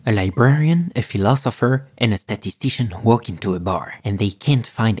A librarian, a philosopher, and a statistician walk into a bar, and they can't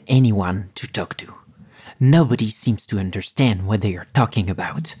find anyone to talk to. Nobody seems to understand what they are talking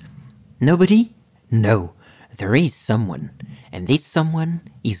about. Nobody? No, there is someone, and this someone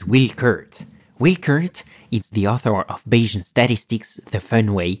is Will Kurt. Will Kurt is the author of Bayesian Statistics, The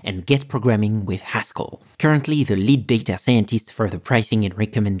Fun Way, and Get Programming with Haskell. Currently the lead data scientist for the pricing and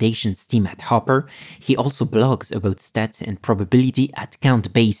recommendations team at Hopper, he also blogs about stats and probability at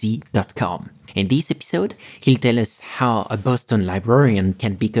countbasie.com. In this episode, he'll tell us how a Boston librarian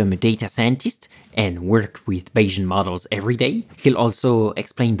can become a data scientist and work with Bayesian models every day. He'll also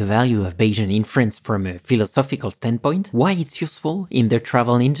explain the value of Bayesian inference from a philosophical standpoint, why it's useful in the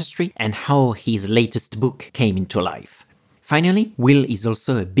travel industry, and how his latest book came into life. Finally, Will is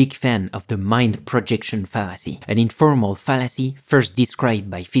also a big fan of the mind projection fallacy, an informal fallacy first described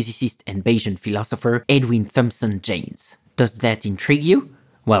by physicist and Bayesian philosopher Edwin Thompson Jaynes. Does that intrigue you?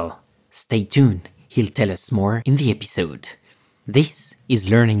 Well, stay tuned, he'll tell us more in the episode. This is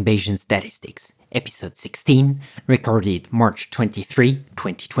Learning Bayesian Statistics, episode 16, recorded March 23,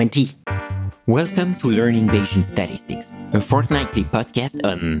 2020. Welcome to Learning Bayesian Statistics, a fortnightly podcast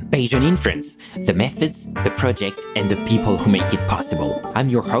on Bayesian inference, the methods, the project, and the people who make it possible. I'm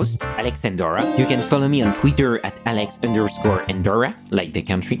your host, Alex Andorra. You can follow me on Twitter at Alex_Andorra, like the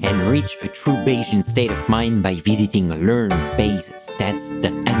country, and reach a true Bayesian state of mind by visiting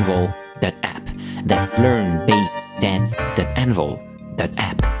learnbayesstats.anvil.app. That's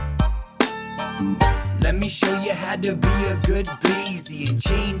learnbayesstats.anvil.app. Let me show you how to be a good Bayesian.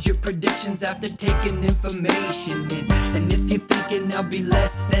 Change your predictions after taking information in. And if you're thinking I'll be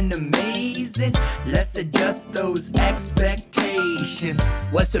less than amazing, let's adjust those expectations.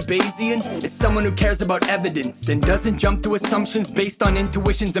 What's a Bayesian? It's someone who cares about evidence and doesn't jump to assumptions based on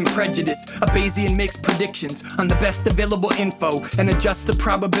intuitions and prejudice. A Bayesian makes predictions on the best available info and adjusts the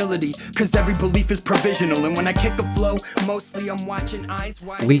probability, cause every belief is provisional. And when I kick a flow, mostly I'm watching eyes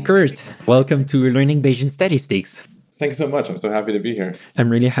wide. Will Kurt, welcome to Learning Bayesian Statistics. Thanks so much. I'm so happy to be here. I'm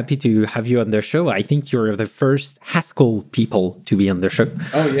really happy to have you on the show. I think you're the first Haskell people to be on the show.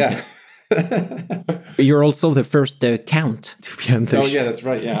 Oh, yeah. You're also the first count to be on the show. Oh, yeah, that's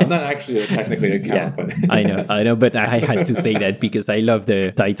right. Yeah, I'm not actually technically a count. Yeah, But I know, but I had to say that because I love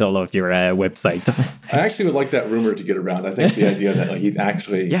the title of your website. I actually would like that rumor to get around. I think the idea that he's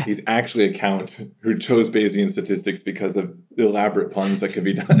actually a count who chose Bayesian statistics because of the elaborate puns that could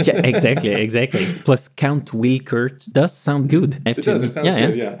be done. Yeah, exactly. Plus, Count Will Kurt does sound good. It does. It sounds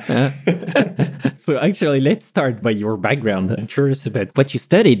good, yeah. So actually, let's start by your background. I'm curious about what you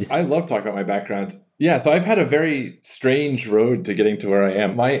studied. I love talking about my background. Yeah, so I've had a very strange road to getting to where I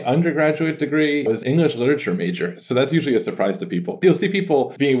am. My undergraduate degree was English literature major, so that's usually a surprise to people. You'll see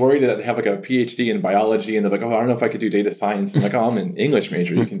people being worried that they have like a PhD in biology, and they're like, oh, I don't know if I could do data science. I'm like, oh, I'm an English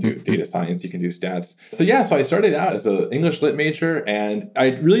major. You can do data science. You can do stats. So I started out as an English lit major, and I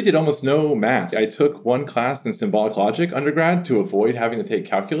really did almost no math. I took one class in symbolic logic undergrad to avoid having to take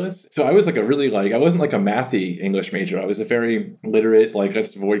calculus. So I was I wasn't like a mathy English major. I was a very literate,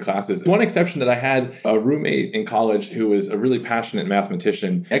 let's avoid classes. One exception that I had a roommate in college who was a really passionate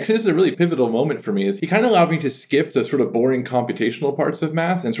mathematician. Actually, this is a really pivotal moment for me, is he kind of allowed me to skip the sort of boring computational parts of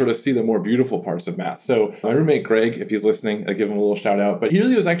math and sort of see the more beautiful parts of math. So my roommate, Greg, if he's listening, I give him a little shout out, but he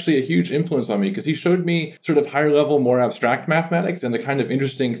really was actually a huge influence on me because he showed me sort of higher level, more abstract mathematics and the kind of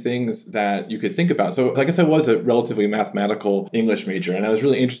interesting things that you could think about. So I guess I was a relatively mathematical English major, and I was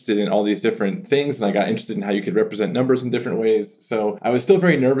really interested in all these different things, and I got interested in how you could represent numbers in different ways. So I was still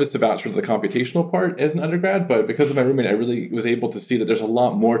very nervous about sort of the computational part as an undergrad, but because of my roommate, I really was able to see that there's a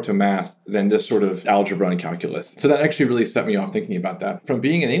lot more to math than this sort of algebra and calculus. So that actually really set me off thinking about that. From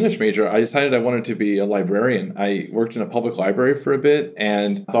being an English major, I decided I wanted to be a librarian. I worked in a public library for a bit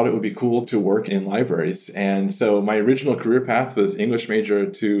and thought it would be cool to work in libraries. And so my original career path was English major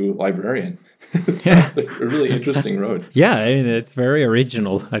to librarian. That's a really interesting road. Yeah, I mean, it's very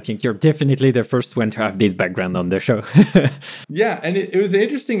original. I think you're definitely the first one to have this background on the show. Yeah, and it was an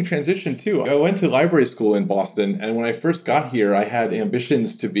interesting transition too. I went to library school in Boston, and when I first got here, I had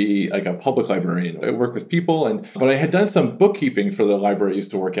ambitions to be like a public librarian. I work with people, but I had done some bookkeeping for the library I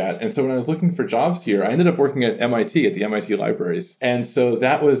used to work at. And so when I was looking for jobs here, I ended up working at MIT, at the MIT libraries. And so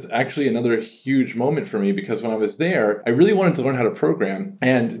that was actually another huge moment for me because when I was there, I really wanted to learn how to program.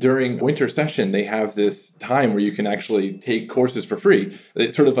 And during winter session, mansion, they have this time where you can actually take courses for free.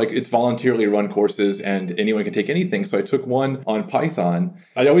 It's sort of like it's voluntarily run courses and anyone can take anything. So I took one on Python.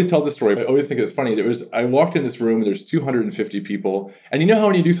 I always tell this story, but I always think it's funny. I walked in this room, and there's 250 people. And you know how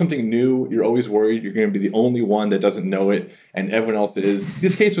when you do something new, you're always worried you're going to be the only one that doesn't know it and everyone else is.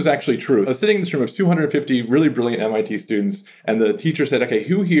 This case was actually true. I was sitting in this room of 250 really brilliant MIT students, and the teacher said, okay,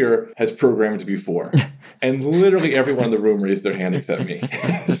 who here has programmed before? And literally everyone in the room raised their hand except me.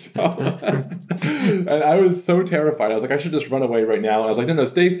 And I was so terrified. I was like, I should just run away right now. And I was like, no,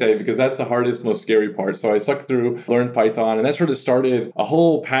 stay, because that's the hardest, most scary part. So I stuck through, learned Python, and that sort of started a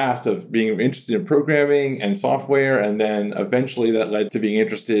whole path of being interested in programming and software. And then eventually that led to being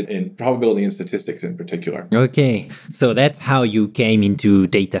interested in probability and statistics in particular. Okay. So that's how you came into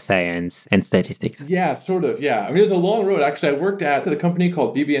data science and statistics. Yeah, sort of. Yeah. I mean, it was a long road. Actually, I worked at a company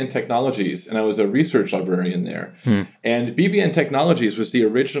called BBN Technologies, and I was a research librarian there. And BBN Technologies was the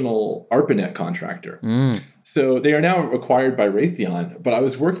original ARPANET contractor. So they are now acquired by Raytheon, but I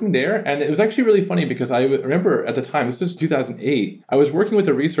was working there, and it was actually really funny because I remember at the time, this was 2008, I was working with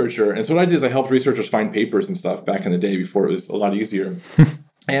a researcher, and so what I did is I helped researchers find papers and stuff back in the day before it was a lot easier.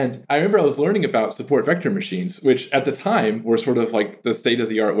 And I remember I was learning about support vector machines, which at the time were sort of like the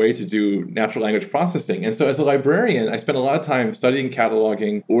state-of-the-art way to do natural language processing. And so as a librarian, I spent a lot of time studying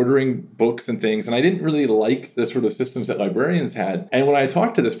cataloging, ordering books and things, and I didn't really like the sort of systems that librarians had. And when I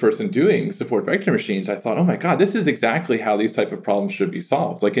talked to this person doing support vector machines, I thought, oh my God, this is exactly how these type of problems should be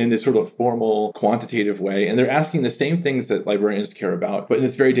solved, like in this sort of formal, quantitative way. And they're asking the same things that librarians care about, but in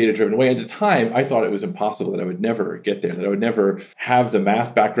this very data-driven way. At the time, I thought it was impossible, that I would never get there, that I would never have the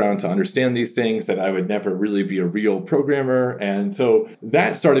math background to understand these things, that I would never really be a real programmer. And so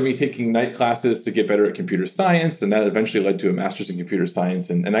that started me taking night classes to get better at computer science. And that eventually led to a master's in computer science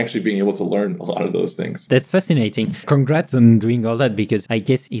and actually being able to learn a lot of those things. That's fascinating. Congrats on doing all that, because I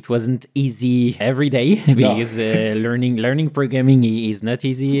guess it wasn't easy every day, because learning programming is not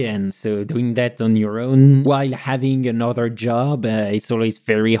easy. And so doing that on your own while having another job, it's always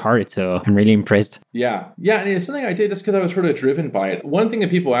very hard. So I'm really impressed. Yeah. And it's something I did just because I was sort of driven by it. One thing that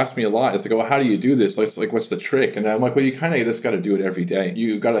people ask me a lot is they go, well, how do you do this? Like, what's the trick? And I'm like, well, you kind of just got to do it every day.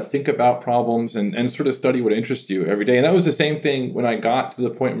 You got to think about problems and sort of study what interests you every day. And that was the same thing when I got to the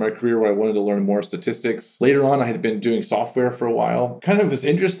point in my career where I wanted to learn more statistics. Later on, I had been doing software for a while, kind of was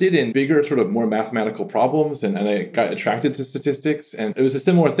interested in bigger, sort of more mathematical problems. And I got attracted to statistics. And it was a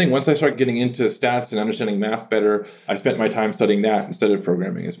similar thing. Once I started getting into stats and understanding math better, I spent my time studying that instead of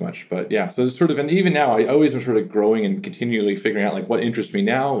programming as much. But yeah, so it's sort of, and even now, I always am sort of growing and continually figuring out like what interests me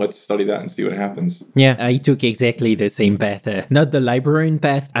now. Let's study that and see what happens. Yeah, I took exactly the same path. Not the librarian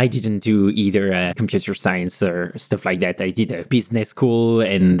path. I didn't do either computer science or stuff like that. I did a business school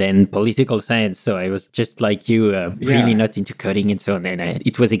and then political science. So I was just like you, really not into coding and so on. And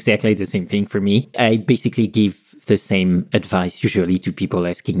it was exactly the same thing for me. I basically give the same advice usually to people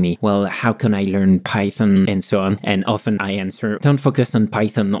asking me, well, how can I learn Python and so on? And often I answer, don't focus on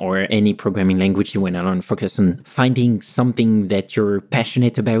Python or any programming language you want to learn. Focus on finding something that you're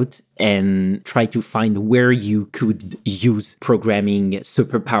passionate about and try to find where you could use programming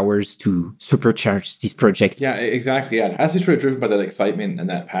superpowers to supercharge this project. Yeah, exactly. Yeah, it has to be sort of driven by that excitement and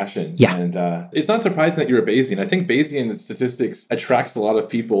that passion. Yeah. And it's not surprising that you're a Bayesian. I think Bayesian statistics attracts a lot of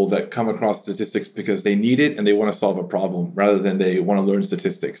people that come across statistics because they need it and they want to solve a problem rather than they want to learn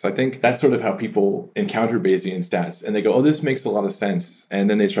statistics. I think that's sort of how people encounter Bayesian stats and they go, oh, this makes a lot of sense.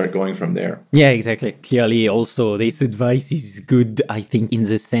 And then they start going from there. Yeah, exactly. Clearly, also, this advice is good, I think, in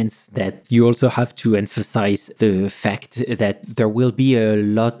the sense that you also have to emphasize the fact that there will be a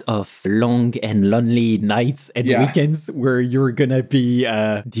lot of long and lonely nights and weekends where you're gonna be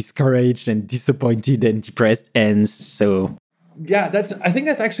discouraged and disappointed and depressed. And so yeah, I think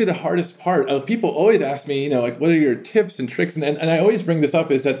that's actually the hardest part. People always ask me, like, what are your tips and tricks? And I always bring this up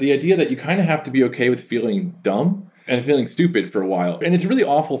is that the idea that you kind of have to be okay with feeling dumb and feeling stupid for a while. And it's a really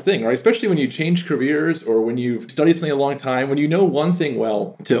awful thing, right? Especially when you change careers or when you've studied something a long time, when you know one thing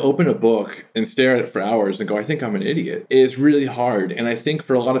well, to open a book and stare at it for hours and go, I think I'm an idiot, is really hard. And I think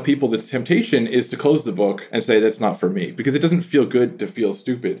for a lot of people, the temptation is to close the book and say, that's not for me, because it doesn't feel good to feel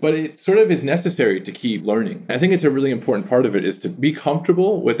stupid. But it sort of is necessary to keep learning. I think it's a really important part of it is to be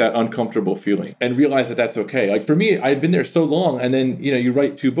comfortable with that uncomfortable feeling and realize that that's okay. Like for me, I'd been there so long and then, you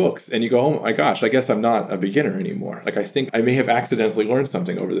write 2 books and you go, oh my gosh, I guess I'm not a beginner anymore. Like I think I may have accidentally learned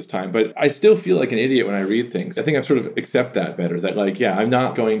something over this time, but I still feel like an idiot when I read things. I think I've sort of accept that better, that I'm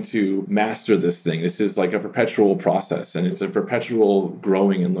not going to master this thing. This is like a perpetual process and it's a perpetual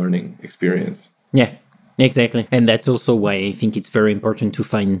growing and learning experience. Yeah. Exactly. And that's also why I think it's very important to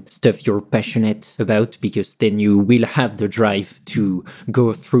find stuff you're passionate about, because then you will have the drive to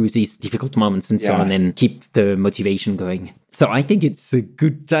go through these difficult moments and so on and keep the motivation going. So I think it's a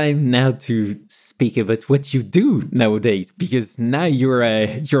good time now to speak about what you do nowadays, because now you're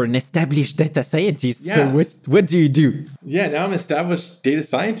an established data scientist. Yes. So what do you do? Yeah, now I'm an established data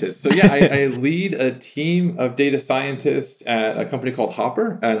scientist. So yeah, I lead a team of data scientists at a company called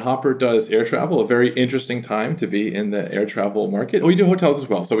Hopper, and Hopper does air travel, a very interesting time to be in the air travel market. We do hotels as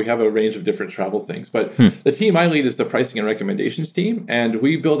well, so we have a range of different travel things. But the team I lead is the pricing and recommendations team, and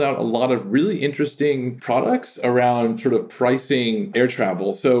we build out a lot of really interesting products around sort of pricing air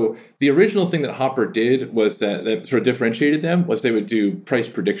travel. So the original thing that Hopper did was that sort of differentiated them was they would do price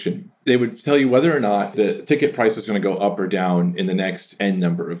prediction. They would tell you whether or not the ticket price was going to go up or down in the next N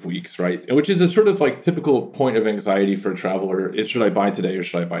number of weeks, right? Which is a sort of like typical point of anxiety for a traveler. Should I buy today or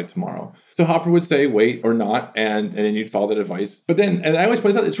should I buy tomorrow? So Hopper would say wait or not, and then you'd follow that advice. But then, and I always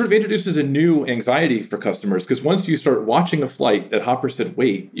point out, it sort of introduces a new anxiety for customers, because once you start watching a flight that Hopper said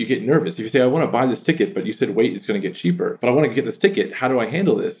wait, you get nervous. If you say, I want to buy this ticket, but you said wait, it's going to get cheaper, but I want to get this ticket, how do I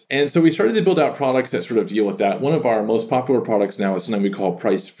handle this? And so we started to build out products that sort of deal with that. One of our most popular products now is something we call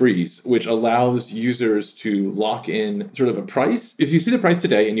Price Freeze, which allows users to lock in sort of a price. If you see the price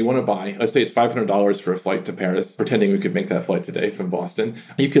today and you want to buy, let's say it's $500 for a flight to Paris, pretending we could make that flight today from Boston,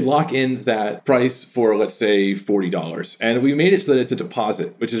 you could lock in that price for, let's say, $40. And we made it so that it's a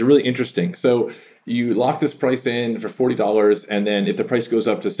deposit, which is really interesting. So you lock this price in for $40, and then if the price goes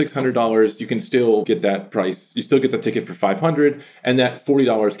up to $600, you can still get that price. You still get the ticket for $500, and that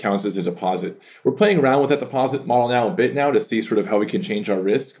 $40 counts as a deposit. We're playing around with that deposit model now a bit now to see sort of how we can change our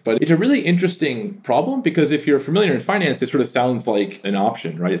risk. But it's a really interesting problem, because if you're familiar in finance, it sort of sounds like an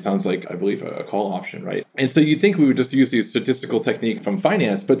option, right? It sounds like, I believe, a call option, right? And so you'd think we would just use these statistical technique from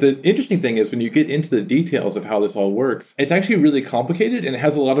finance. But the interesting thing is when you get into the details of how this all works, it's actually really complicated, and it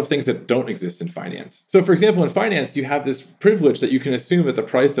has a lot of things that don't exist in finance. So for example, in finance, you have this privilege that you can assume that the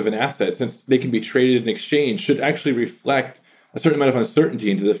price of an asset, since they can be traded and exchanged, should actually reflect a certain amount of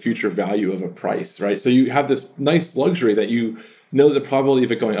uncertainty into the future value of a price, right? So you have this nice luxury that you know the probability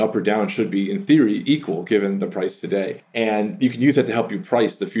of it going up or down should be, in theory, equal given the price today. And you can use that to help you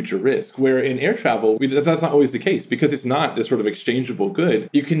price the future risk. Where in air travel, that's not always the case, because it's not this sort of exchangeable good.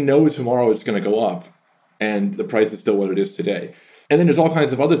 You can know tomorrow it's going to go up, and the price is still what it is today. And then there's all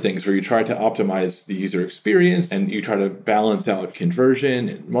kinds of other things where you try to optimize the user experience and you try to balance out conversion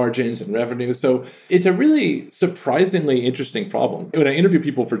and margins and revenue. So it's a really surprisingly interesting problem. When I interview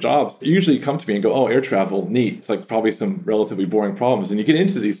people for jobs, they usually come to me and go, oh, air travel, neat. It's like probably some relatively boring problems. And you get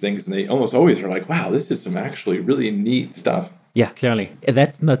into these things and they almost always are like, wow, this is some actually really neat stuff. Yeah, clearly.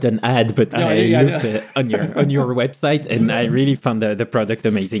 That's not an ad, but I looked on your website, and I really found the product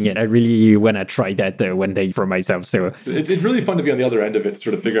amazing. And I really want to try that one day for myself. So it's really fun to be on the other end of it, to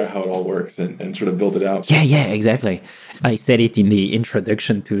sort of figure out how it all works and sort of build it out. Yeah, exactly. I said it in the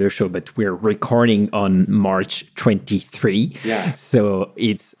introduction to the show, but we're recording on March 23. Yeah. So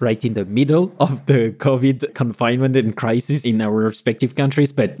it's right in the middle of the COVID confinement and crisis in our respective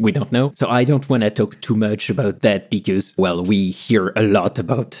countries, but we don't know. So I don't want to talk too much about that because, well, we hear a lot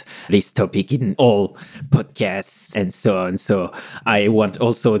about this topic in all podcasts and so on. So I want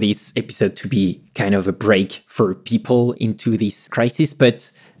also this episode to be kind of a break for people into this crisis,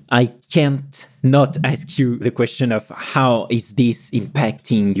 but I can't not ask you the question of how is this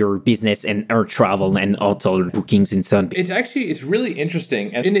impacting your business and air travel and hotel bookings and so on? It's really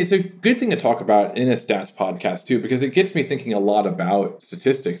interesting. And it's a good thing to talk about in a stats podcast too, because it gets me thinking a lot about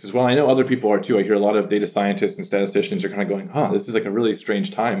statistics as well. I know other people are too. I hear a lot of data scientists and statisticians are kind of going, this is like a really strange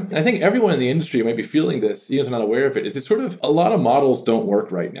time. And I think everyone in the industry might be feeling this, even if they're not aware of it, is it's sort of a lot of models don't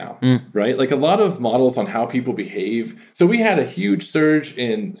work right now, right? Like a lot of models on how people behave. So we had a huge surge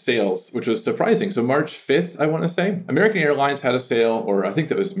in sales, which was surprising. So March 5th, I want to say, American Airlines had a sale, or I think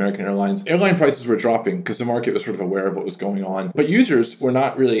that was American Airlines. Airline prices were dropping because the market was sort of aware of what was going on. But users were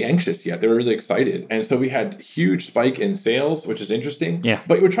not really anxious yet. They were really excited. And so we had a huge spike in sales, which is interesting. Yeah.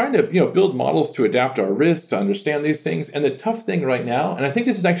 But we're trying to build models to adapt our risks, to understand these things. And the tough thing right now, and I think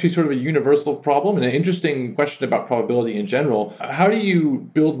this is actually sort of a universal problem and an interesting question about probability in general, how do you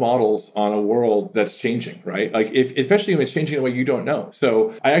build models on a world that's changing, right? Like especially when it's changing in a way you don't know.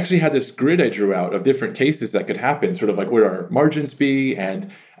 So I actually had this grid I drew out of different cases that could happen, sort of like where our margins be.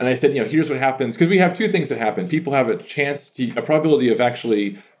 And I said, here's what happens. Because we have two things that happen. People have a probability of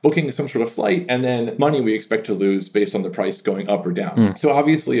actually booking some sort of flight, and then money we expect to lose based on the price going up or down. So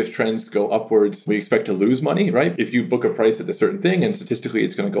obviously, if trends go upwards, we expect to lose money, right? If you book a price at a certain thing and statistically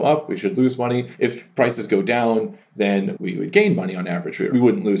it's going to go up, we should lose money. If prices go down, then we would gain money on average. We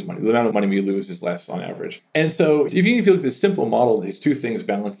wouldn't lose money. The amount of money we lose is less on average. And so if you look at this simple model, these two things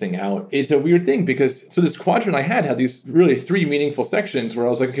balancing out, it's a weird thing because, so this quadrant I had these really three meaningful sections where I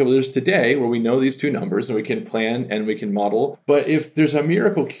was like, okay, well, there's today where we know these two numbers and we can plan and we can model. But if there's a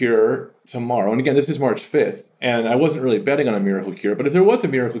miracle cure tomorrow, and again, this is March 5th, and I wasn't really betting on a miracle cure, but if there was a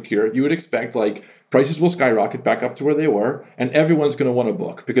miracle cure, you would expect like prices will skyrocket back up to where they were, and everyone's going to want to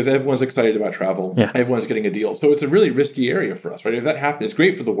book because everyone's excited about travel. Yeah. Everyone's getting a deal. So it's a really risky area for us, right? If that happened, it's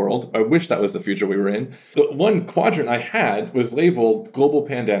great for the world. I wish that was the future we were in. The one quadrant I had was labeled global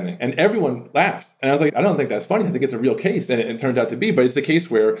pandemic, and everyone laughed. And I was like, I don't think that's funny. I think it's a real case, and it turned out to be. But it's the case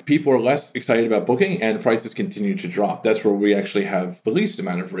where people are less excited about booking and prices continue to drop. That's where we actually have the least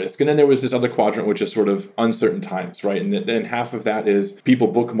amount of risk. And then there was this other quadrant, which is sort of uncertain times, right? And then half of that is people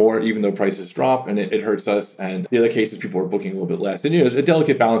book more even though prices drop, and it hurts us. And the other case is people are booking a little bit less. And it's a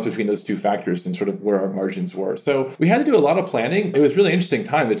delicate balance between those two factors and sort of where our margins were. So we had to do a lot of planning. It was a really interesting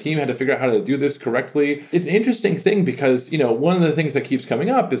time. The team had to figure out how to do this correctly. It's an interesting thing because, one of the things that keeps coming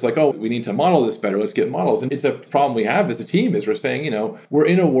up is like, oh, we need to model this better. Let's get models. And it's a problem we have as a team is we're saying, we're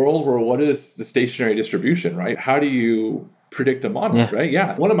in a world where what is the stationary distribution, right? How do you predict a model, right?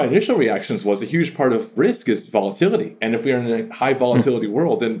 Yeah. One of my initial reactions was a huge part of risk is volatility. And if we are in a high volatility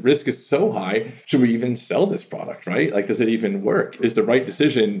world, then risk is so high, should we even sell this product, right? Like, does it even work? Is the right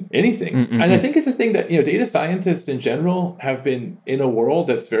decision anything? And I think it's a thing that, data scientists in general have been in a world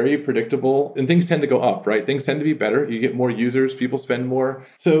that's very predictable and things tend to go up, right? Things tend to be better. You get more users, people spend more.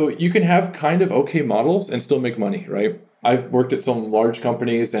 So you can have kind of okay models and still make money, right? I've worked at some large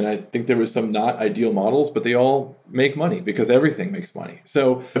companies and I think there was some not ideal models, but they all make money because everything makes money.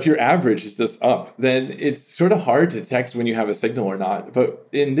 So if your average is just up, then it's sort of hard to detect when you have a signal or not. But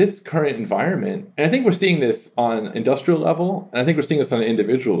in this current environment, and I think we're seeing this on industrial level, and I think we're seeing this on an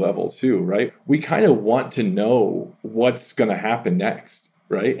individual level too, right? We kind of want to know what's going to happen next.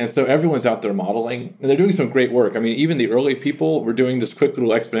 Right. And so everyone's out there modeling and they're doing some great work. I mean, even the early people were doing this quick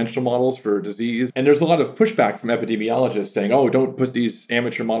little exponential models for disease. And there's a lot of pushback from epidemiologists saying, oh, don't put these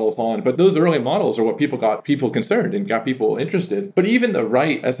amateur models on. But those early models are what got people concerned and got people interested. But even the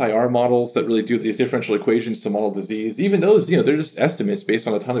right SIR models that really do these differential equations to model disease, even those, they're just estimates based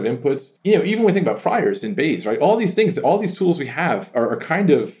on a ton of inputs. Even when we think about priors and Bayes, right? All these things, all these tools we have are kind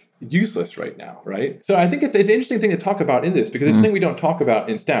of useless right now, right? So I think it's an interesting thing to talk about in this because it's something we don't talk about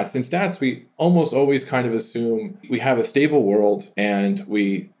in stats. In stats, we almost always kind of assume we have a stable world and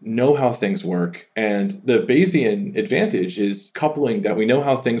we know how things work. And the Bayesian advantage is coupling that we know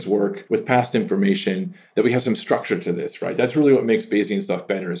how things work with past information, that we have some structure to this, right? That's really what makes Bayesian stuff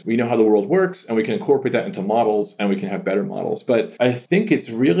better is we know how the world works and we can incorporate that into models and we can have better models. But I think it's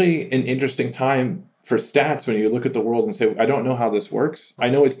really an interesting time for stats when you look at the world and say, I don't know how this works.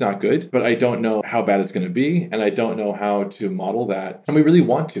 I know it's not good, but I don't know how bad it's going to be. And I don't know how to model that. And we really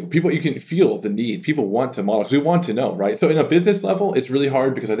want to. People, you can feel the need. People want to model because we want to know, right? So in a business level, it's really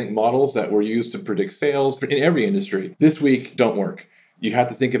hard because I think models that were used to predict sales in every industry this week don't work. You have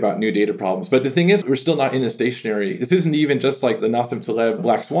to think about new data problems. But the thing is, we're still not in a stationary. This isn't even just like the Nassim Taleb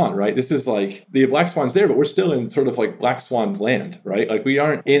Black Swan, right? This is like the Black Swan's there, but we're still in sort of like Black Swan's land, right? Like we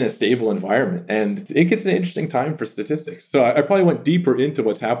aren't in a stable environment. And it gets an interesting time for statistics. So I probably went deeper into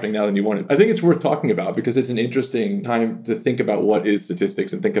what's happening now than you wanted. I think it's worth talking about because it's an interesting time to think about what is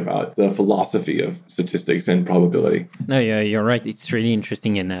statistics and think about the philosophy of statistics and probability. No, yeah, you're right. It's really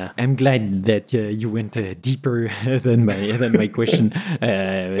interesting. And I'm glad that you went deeper than my question.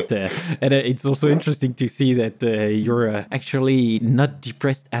 And it's also interesting to see that you're actually not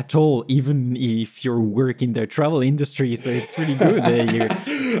depressed at all, even if you work in the travel industry. So it's really good.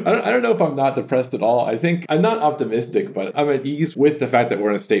 I don't know if I'm not depressed at all. I think I'm not optimistic, but I'm at ease with the fact that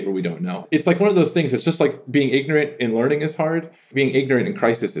we're in a state where we don't know. It's like one of those things. It's just like being ignorant in learning is hard. Being ignorant in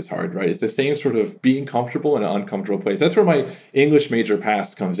crisis is hard, right? It's the same sort of being comfortable in an uncomfortable place. That's where my English major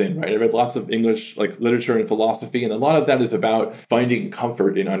past comes in, right? I read lots of English like literature and philosophy, and a lot of that is about finding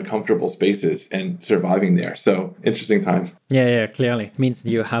comfort in uncomfortable spaces and surviving there. So interesting times. Yeah, clearly. It means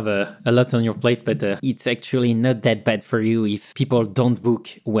you have a lot on your plate, but it's actually not that bad for you if people don't book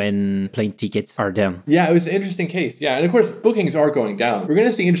when plane tickets are down. Yeah, it was an interesting case. Yeah, and of course, bookings are going down. We're going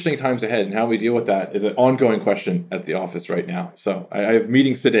to see interesting times ahead, and how we deal with that is an ongoing question at the office right now. So I have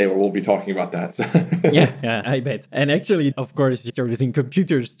meetings today where we'll be talking about that. Yeah, I bet. And actually, of course, you're using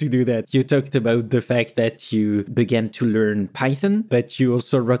computers to do that. You talked about the fact that you began to learn Python. but you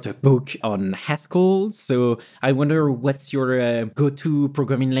also wrote a book on Haskell. So I wonder what's your go-to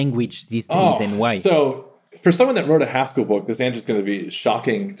programming language these days and why? So for someone that wrote a Haskell book, this answer is going to be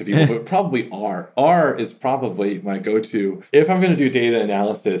shocking to people, but probably R. R is probably my go-to. If I'm going to do data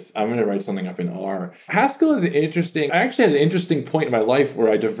analysis, I'm going to write something up in R. Haskell is interesting. I actually had an interesting point in my life where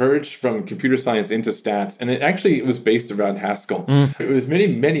I diverged from computer science into stats, and it was based around Haskell. It was many,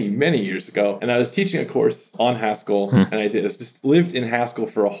 many, many years ago, and I was teaching a course on Haskell, and I just lived in Haskell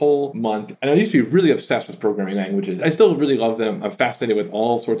for a whole month, and I used to be really obsessed with programming languages. I still really love them. I'm fascinated with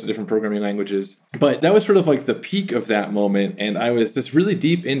all sorts of different programming languages, but that was sort of like the peak of that moment, and I was just really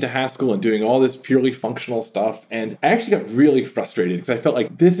deep into Haskell and doing all this purely functional stuff, and I actually got really frustrated because I felt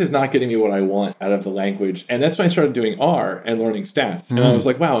like this is not getting me what I want out of the language. And that's when I started doing R and learning stats, and I was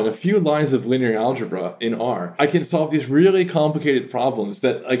like, wow, in a few lines of linear algebra in R, I can solve these really complicated problems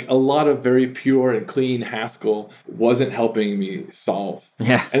that like a lot of very pure and clean Haskell wasn't helping me solve.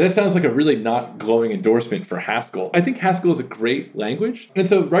 Yeah. And that sounds like a really not glowing endorsement for Haskell. I think Haskell is a great language, and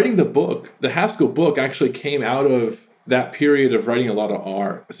so writing the Haskell book actually came out of that period of writing a lot of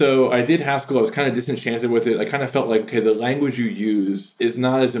R. So I did Haskell. I was kind of disenchanted with it. I kind of felt like, okay, the language you use is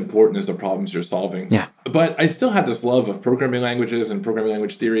not as important as the problems you're solving. Yeah. But I still had this love of programming languages and programming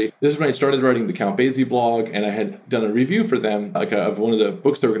language theory. This is when I started writing the Count Basie blog, and I had done a review for them, of one of the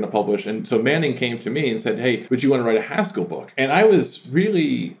books they were going to publish. And so Manning came to me and said, hey, would you want to write a Haskell book? And I was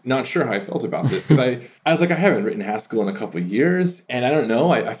really not sure how I felt about this, because I was like, I haven't written Haskell in a couple of years, and I don't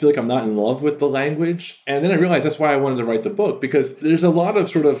know. I feel like I'm not in love with the language. And then I realized that's why I wanted to write the book, because there's a lot of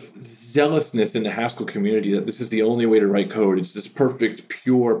sort of zealousness in the Haskell community that this is the only way to write code. It's this perfect,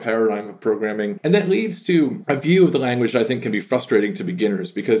 pure paradigm of programming. And that leads to a view of the language that I think can be frustrating to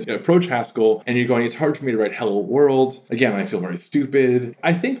beginners, because you approach Haskell and you're going, it's hard for me to write hello world. Again, I feel very stupid.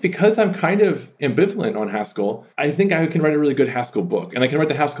 I think because I'm kind of ambivalent on Haskell, I think I can write a really good Haskell book. And I can write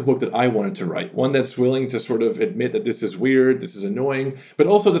the Haskell book that I wanted to write. One that's willing to sort of admit that this is weird, this is annoying, but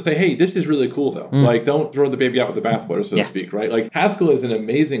also to say, hey, this is really cool though. Like, don't throw the baby out with the bathwater, so to speak, right? Like, Haskell is an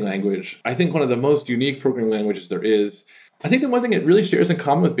amazing language. I think one of the most unique programming languages there is. I think the one thing it really shares in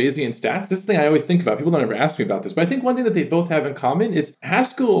common with Bayesian stats, this is the thing I always think about, people don't ever ask me about this, but I think one thing that they both have in common is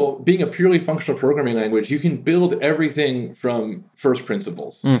Haskell being a purely functional programming language, you can build everything from first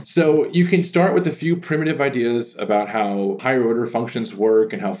principles. So you can start with a few primitive ideas about how higher order functions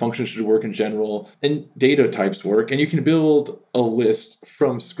work and how functions should work in general, and data types work, and you can build a list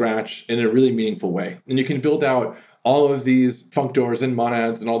from scratch in a really meaningful way. And you can build out all of these functors and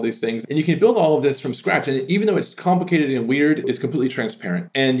monads and all these things. And you can build all of this from scratch. And even though it's complicated and weird, it's completely transparent.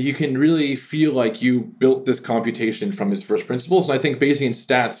 And you can really feel like you built this computation from its first principles. And I think Bayesian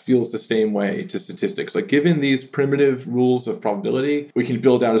stats feels the same way to statistics. Like, given these primitive rules of probability, we can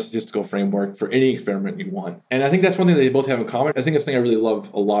build out a statistical framework for any experiment you want. And I think that's one thing that they both have in common. I think that's the thing I really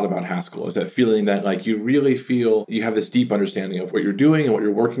love a lot about Haskell, is that feeling that like you really feel you have this deep understanding of what you're doing and what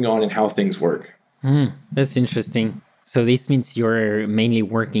you're working on and how things work. That's interesting. So this means you're mainly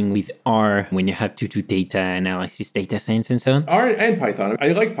working with R when you have to do data analysis, data science, and so on? R and Python. I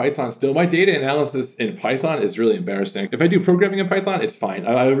like Python still. My data analysis in Python is really embarrassing. If I do programming in Python, it's fine.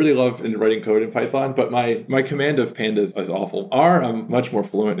 I really love writing code in Python, but my command of pandas is awful. R, I'm much more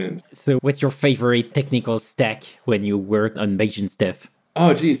fluent in. So what's your favorite technical stack when you work on Bayesian stuff?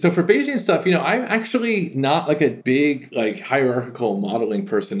 Oh, geez. So for Bayesian stuff, I'm actually not like a big, like hierarchical modeling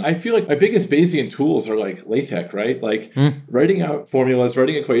person. I feel like my biggest Bayesian tools are like LaTeX, right? Like writing out formulas,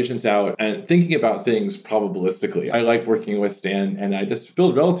 writing equations out, and thinking about things probabilistically. I like working with Stan, and I just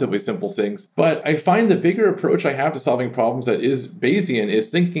build relatively simple things. But I find the bigger approach I have to solving problems that is Bayesian is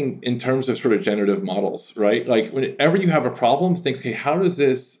thinking in terms of sort of generative models, right? Like whenever you have a problem, think, okay, how does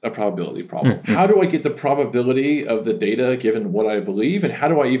this a probability problem? How do I get the probability of the data given what I believe? And how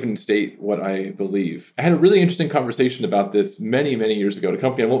do I even state what I believe? I had a really interesting conversation about this many, many years ago at a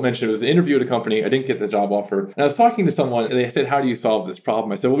company I won't mention. It was an interview at a company. I didn't get the job offer. And I was talking to someone and they said, how do you solve this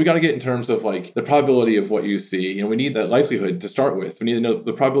problem? I said, well, we got to get in terms of like the probability of what you see. We need that likelihood to start with. We need to know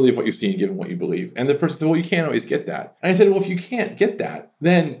the probability of what you see and given what you believe. And the person said, well, you can't always get that. And I said, well, if you can't get that,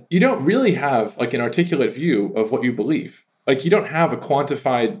 then you don't really have like an articulate view of what you believe. Like, you don't have a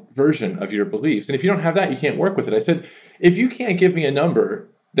quantified version of your beliefs. And if you don't have that, you can't work with it. I said, if you can't give me a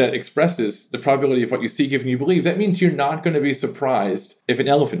number that expresses the probability of what you see given you believe, that means you're not going to be surprised if an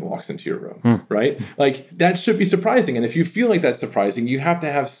elephant walks into your room, right? Like, that should be surprising. And if you feel like that's surprising, you have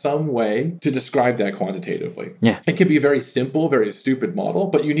to have some way to describe that quantitatively. Yeah. It can be a very simple, very stupid model,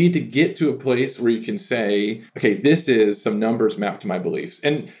 but you need to get to a place where you can say, okay, this is some numbers mapped to my beliefs.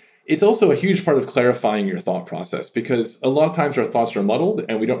 And it's also a huge part of clarifying your thought process, because a lot of times our thoughts are muddled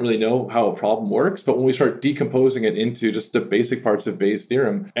and we don't really know how a problem works. But when we start decomposing it into just the basic parts of Bayes'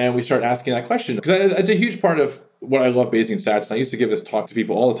 theorem and we start asking that question, because it's a huge part of what I love Bayesian stats, and I used to give this talk to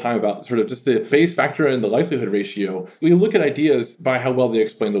people all the time about sort of just the Bayes factor and the likelihood ratio. We look at ideas by how well they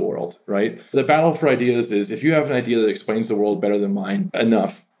explain the world, right? The battle for ideas is, if you have an idea that explains the world better than mine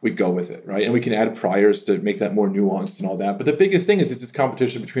enough, we go with it, right? And we can add priors to make that more nuanced and all that. But the biggest thing is it's this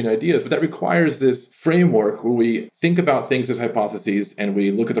competition between ideas. But that requires this framework where we think about things as hypotheses and we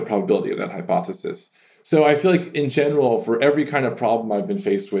look at the probability of that hypothesis. So I feel like in general, for every kind of problem I've been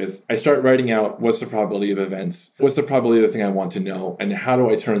faced with, I start writing out what's the probability of events, what's the probability of the thing I want to know, and how do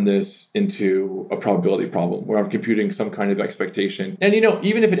I turn this into a probability problem where I'm computing some kind of expectation. And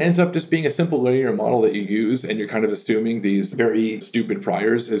even if it ends up just being a simple linear model that you use and you're kind of assuming these very stupid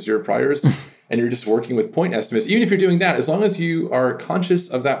priors as your priors, and you're just working with point estimates, even if you're doing that, as long as you are conscious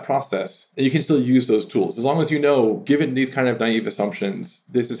of that process, you can still use those tools. As long as you know, given these kind of naive assumptions,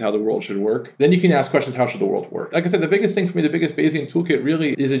 this is how the world should work, then you can ask questions, how should the world work? Like I said, the biggest thing for me, the biggest Bayesian toolkit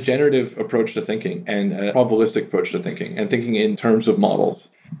really is a generative approach to thinking and a probabilistic approach to thinking and thinking in terms of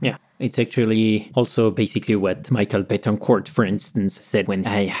models. Yeah. It's actually also basically what Michael Betancourt, for instance, said when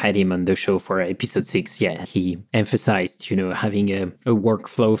I had him on the show for episode 6. Yeah, he emphasized, having a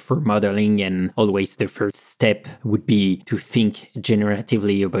workflow for modeling, and always the first step would be to think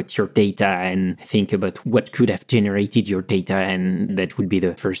generatively about your data and think about what could have generated your data, and that would be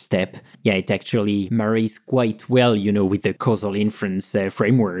the first step. Yeah, it actually marries quite well, with the causal inference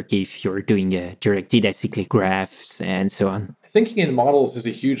framework if you're doing directed acyclic graphs and so on. Thinking in models is a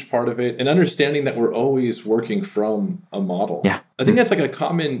huge part of it, and understanding that we're always working from a model. Yeah. I think that's like a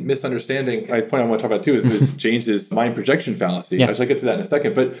common misunderstanding. A point I want to talk about too is James's mind projection fallacy. Yeah. I should get to that in a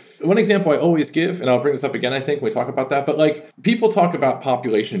second. But one example I always give, and I'll bring this up again, I think, when we talk about that, but people talk about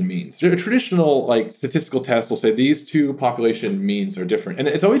population means. A traditional statistical test will say these two population means are different. And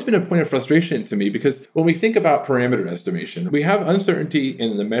it's always been a point of frustration to me, because when we think about parameter estimation, we have uncertainty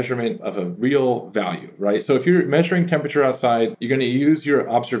in the measurement of a real value, right? So if you're measuring temperature outside, you're going to use your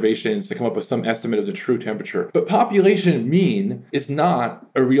observations to come up with some estimate of the true temperature. But population mean is not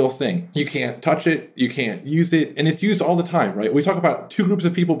a real thing. You can't touch it, you can't use it, and it's used all the time, right? We talk about two groups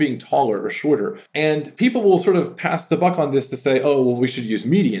of people being taller or shorter, and people will sort of pass the buck on this to say, oh, well, we should use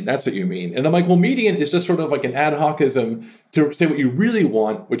median. That's what you mean. And I'm like, well, median is just sort of like an ad hocism to say what you really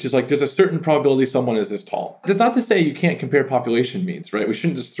want, which is there's a certain probability someone is this tall. That's not to say you can't compare population means, right? We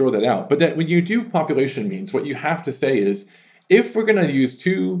shouldn't just throw that out. But that when you do population means, what you have to say is, if we're going to use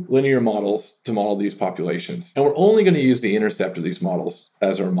two linear models to model these populations, and we're only going to use the intercept of these models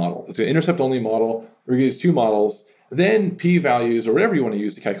as our model, it's an intercept-only model, we're going to use two models, then p-values or whatever you want to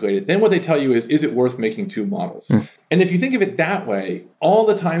use to calculate it, then what they tell you is it worth making two models? And if you think of it that way, all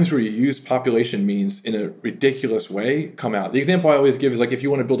the times where you use population means in a ridiculous way come out. The example I always give is if you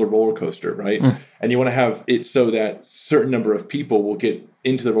want to build a roller coaster, right? And you want to have it so that certain number of people will get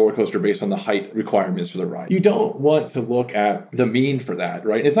into the roller coaster based on the height requirements for the ride. You don't want to look at the mean for that,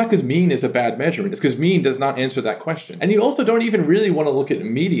 right? It's not because mean is a bad measurement. It's because mean does not answer that question. And you also don't even really want to look at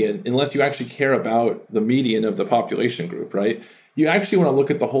median unless you actually care about the median of the population group, right? You actually want to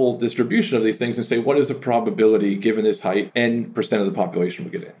look at the whole distribution of these things and say, what is the probability given this height, n% of the population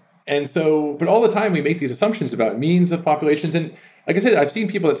will get in? And so, but all the time we make these assumptions about means of populations. And like I said, I've seen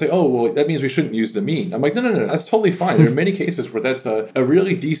people that say, oh, well, that means we shouldn't use the mean. I'm like, no, that's totally fine. There are many cases where that's a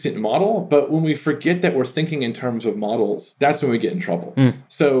really decent model. But when we forget that we're thinking in terms of models, that's when we get in trouble.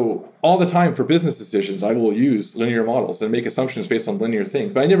 So all the time for business decisions, I will use linear models and make assumptions based on linear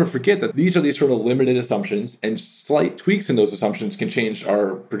things. But I never forget that these are these sort of limited assumptions, and slight tweaks in those assumptions can change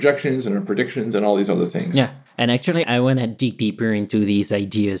our projections and our predictions and all these other things. Yeah. And actually, I want to dig deeper into these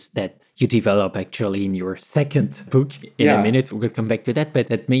ideas that you develop actually in your second book. In a minute, we'll come back to that. But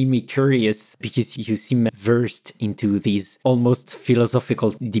that made me curious because you seem versed into these almost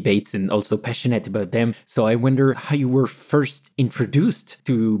philosophical debates and also passionate about them. So I wonder how you were first introduced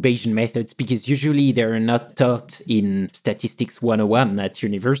to Bayesian methods, because usually they're not taught in Statistics 101 at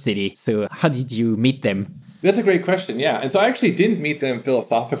university. So how did you meet them? That's a great question, yeah. And so I actually didn't meet them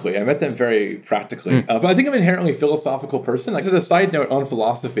philosophically. I met them very practically. But I think I'm an inherently philosophical person. As a side note on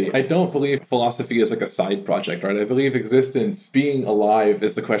philosophy, I don't believe philosophy is a side project, right? I believe existence, being alive,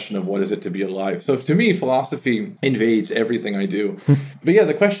 is the question of what is it to be alive. So to me, philosophy invades everything I do. But yeah,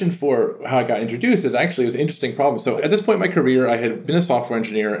 the question for how I got introduced is actually, it was an interesting problem. So at this point in my career, I had been a software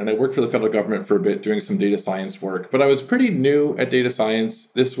engineer and I worked for the federal government for a bit doing some data science work. But I was pretty new at data science.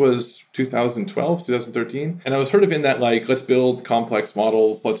 This was 2012, 2013. thing. And I was sort of in that like, let's build complex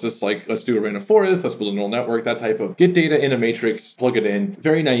models. Let's do a random forest. Let's build a neural network, that type of get data in a matrix, plug it in.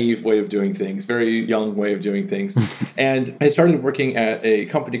 Very naive way of doing things, very young way of doing things. And I started working at a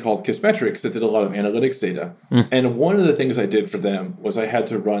company called Kissmetrics that did a lot of analytics data. And one of the things I did for them was I had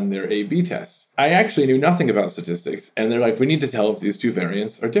to run their A/B tests. I actually knew nothing about statistics. And they're like, we need to tell if these two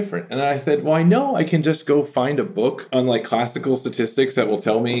variants are different. And I said, well, I know I can just go find a book on like classical statistics that will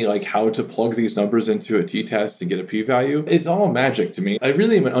tell me like how to plug these numbers into a t-test and get a p-value. It's all magic to me. I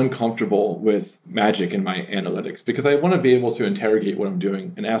really am uncomfortable with magic in my analytics because I want to be able to interrogate what I'm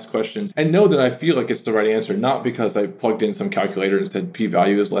doing and ask questions and know that I feel like it's the right answer, not because I plugged in some calculator and said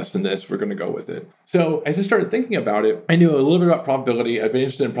p-value is less than this, we're going to go with it. So as I started thinking about it, I knew a little bit about probability. I've been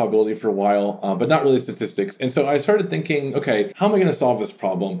interested in probability for a while, but not really statistics. And so I started thinking, okay, how am I going to solve this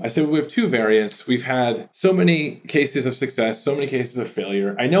problem? I said, we have two variants. We've had so many cases of success, so many cases of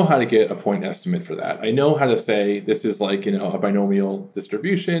failure. I know how to get a point estimate for that. I know how to say this is like, a binomial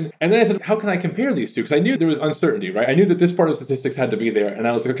distribution. And then I said, how can I compare these two? Because I knew there was uncertainty, right? I knew that this part of statistics had to be there. And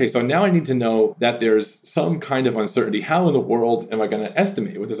I was like, okay, so now I need to know that there's some kind of uncertainty. How in the world am I going to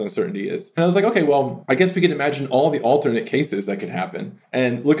estimate what this uncertainty is? And I was like, okay, well, I guess we can imagine all the alternate cases that could happen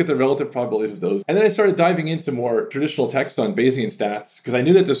and look at the relative probabilities of those. And then I started diving into more traditional text on Bayesian stats because I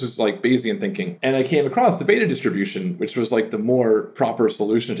knew that this was like Bayesian thinking. And I came across the beta distribution, which was like the more proper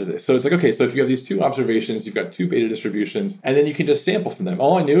solution to this. So it's like, okay, so if you have these two observations, you've got two beta distributions, and then you can just sample from them.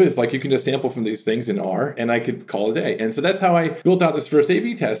 All I knew is like you can just sample from these things in R and I could call it a day. And so that's how I built out this first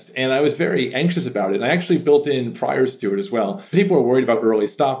A/B test. And I was very anxious about it. And I actually built in priors to it as well. People were worried about early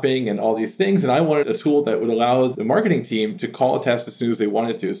stopping and all these things. And I wanted a tool that would allow the marketing team to call a test as soon as they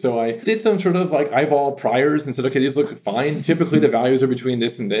wanted to. So I did some sort of like eyeball priors and said, okay, these look fine. Typically the values are between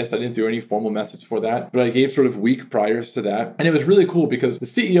this and this. I didn't do any formal methods for that, but I gave sort of weak priors to that. And it was really cool because the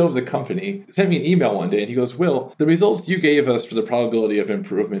CEO of the company sent me an email one day and he goes, Will, the results you gave us for the probability of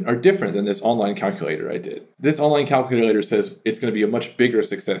improvement are different than this online calculator I did. This online calculator says it's going to be a much bigger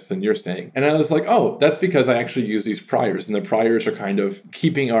success than you're saying. And I was like, oh, that's because I actually use these priors, and the priors are kind of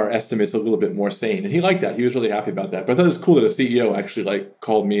keeping our estimates a little bit more sane. And he liked that. He was really happy about that. But I thought it was cool that a CEO actually like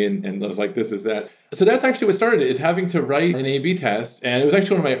called me and was like, this is that. So that's actually what started it, is having to write an A/B test. And it was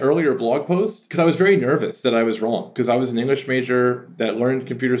actually one of my earlier blog posts because I was very nervous that I was wrong because I was an English major that learned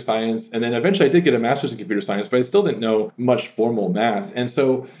computer science. And then eventually I did get a master's in computer science, but I still didn't know much formal math. And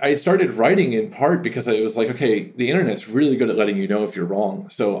so I started writing in part because it was like, okay, the internet's really good at letting you know if you're wrong.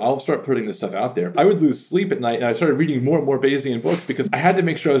 So I'll start putting this stuff out there. I would lose sleep at night and I started reading more and more Bayesian books because I had to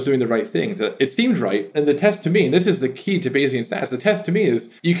make sure I was doing the right thing, that it seemed right. And the test to me, and this is the key to Bayesian stats, the test to me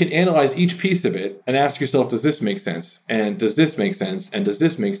is you can analyze each piece of it and ask yourself, does this make sense? And does this make sense? And does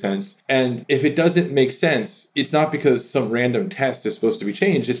this make sense? And if it doesn't make sense, it's not because some random test is supposed to be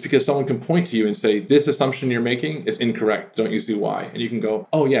changed. It's because someone can point to you and say, this assumption you're making is incorrect. Don't you see why? And you can go,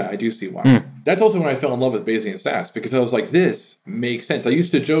 oh yeah, I do see why. That's also when I fell in love with Bayesian stats because I was like, this makes sense. I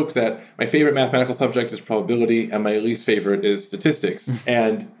used to joke that my favorite mathematical subject is probability and my least favorite is statistics.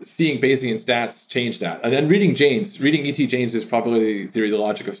 And seeing Bayesian stats changed that. And then reading E.T. James' probability theory, the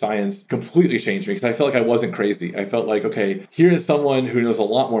logic of science, completely changed me because I felt like I wasn't crazy. I felt like, okay, here is someone who knows a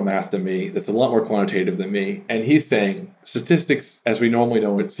lot more math than me, that's a lot more quantitative than me. And he's saying statistics, as we normally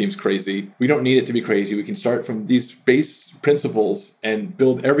know it, seems crazy. We don't need it to be crazy. We can start from these base principles and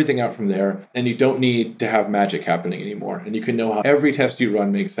build everything out from there. And you don't need to have magic happening anymore. And you can know how every test you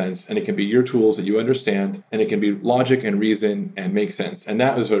run makes sense. And it can be your tools that you understand. And it can be logic and reason and make sense. And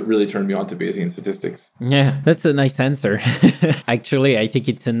that was what really turned me on to Bayesian statistics. Yeah, that's a nice answer. Actually, I think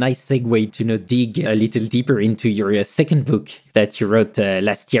it's a nice segue to dig a little deeper into your second book that you wrote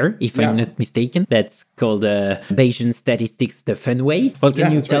last year, if I'm not mistaken. That's called Bayesian Statistics the Fun Way. Well,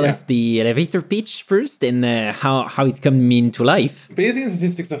 can you tell us the elevator pitch first and how it came into life? Bayesian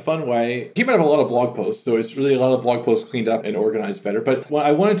Statistics the Fun Way came out of a lot of blog posts, so it's really a lot of blog posts cleaned up and organized better. But what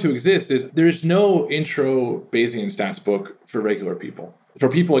I wanted to exist is there's no intro Bayesian stats book for regular people. For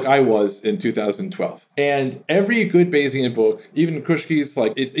people like I was in 2012. And every good Bayesian book, even Krushky's,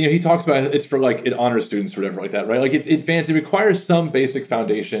 like, it's, he talks about it's for like it honors students or whatever like that, right? Like it's advanced. It requires some basic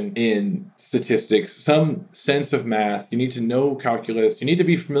foundation in statistics, some sense of math. You need to know calculus. You need to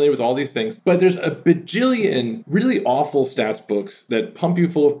be familiar with all these things. But there's a bajillion really awful stats books that pump you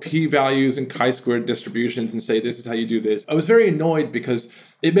full of p-values and chi-squared distributions and say, this is how you do this. I was very annoyed because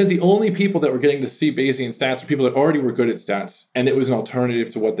it meant the only people that were getting to see Bayesian stats were people that already were good at stats, and it was an alternative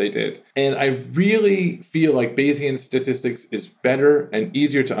to what they did. And I really feel like Bayesian statistics is better and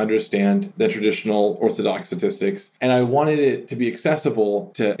easier to understand than traditional orthodox statistics. And I wanted it to be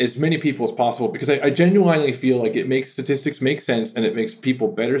accessible to as many people as possible because I genuinely feel like it makes statistics make sense and it makes people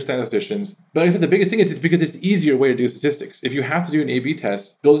better statisticians. But like I said, the biggest thing is it's because it's the easier way to do statistics. If you have to do an A/B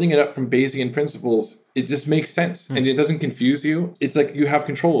test, building it up from Bayesian principles, it just makes sense and it doesn't confuse you. It's like you have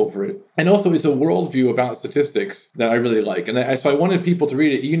control over it. And also it's a worldview about statistics that I really like. And so I wanted people to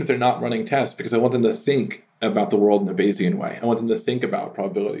read it even if they're not running tests because I want them to think about the world in a Bayesian way. I want them to think about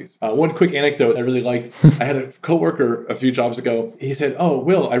probabilities. One quick anecdote I really liked. I had a coworker a few jobs ago. He said, "Oh,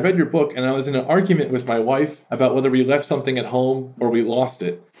 Will, I read your book and I was in an argument with my wife about whether we left something at home or we lost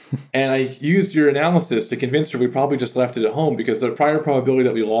it. And I used your analysis to convince her we probably just left it at home because the prior probability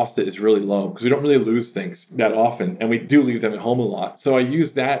that we lost it is really low because we don't really lose things that often and we do leave them at home a lot. So I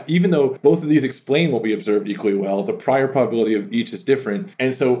used that, even though both of these explain what we observed equally well, the prior probability of each is different.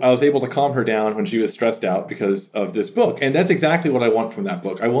 And so I was able to calm her down when she was stressed out because of this book. And that's exactly what I want from that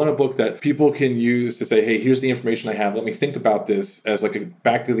book. I want a book that people can use to say, hey, here's the information I have. Let me think about this as like a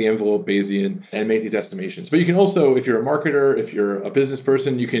back of the envelope Bayesian and make these estimations. But you can also, if you're a marketer, if you're a business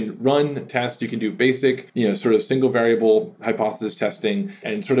person, you can run tests, you can do basic, sort of single variable hypothesis testing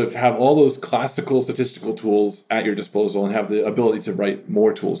and sort of have all those classical statistical tools at your disposal and have the ability to write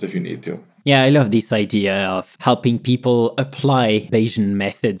more tools if you need to. Yeah, I love this idea of helping people apply Bayesian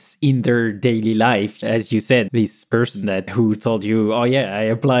methods in their daily life. As you said, this person who told you, oh yeah, I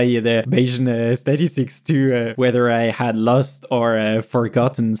apply the Bayesian statistics to whether I had lost or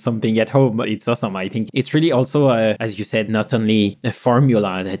forgotten something at home. It's awesome. I think it's really also, as you said, not only a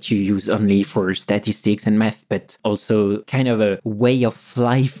formula that you use only for statistics and math, but also kind of a way of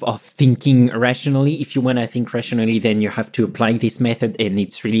life of thinking rationally. If you want to think rationally, then you have to apply this method, and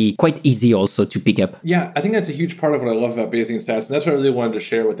it's really quite easy also to pick up. Yeah, I think that's a huge part of what I love about Bayesian stats, and that's what I really wanted to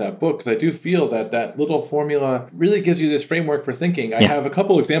share with that book, because I do feel that little formula really gives you this framework for thinking. I have a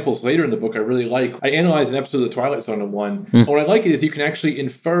couple examples later in the book I really like. I analyze an episode of The Twilight Zone in one, and what I like is you can actually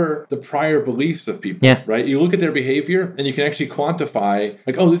infer the prior beliefs of people, right? You look at their behavior, and you can actually quantify,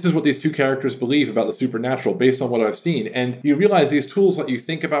 like, oh, this is what these two characters believe about the supernatural based on what I've seen, and you realize these tools let you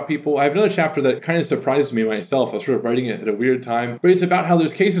think about people. I have another chapter that kind of surprised me myself. I was sort of writing it at a weird time, but it's about how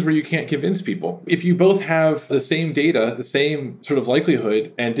there's cases where you can't convince people. If you both have the same data, the same sort of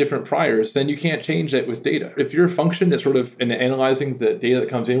likelihood and different priors, then you can't change that with data. If your function that sort of in analyzing the data that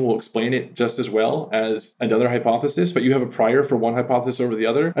comes in will explain it just as well as another hypothesis, but you have a prior for one hypothesis over the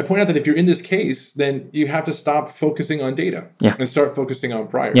other, I point out that if you're in this case, then you have to stop focusing on data and start focusing on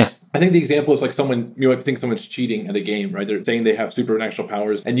priors. I think the example is like someone, you might think someone's cheating at a game, right? They're saying they have supernatural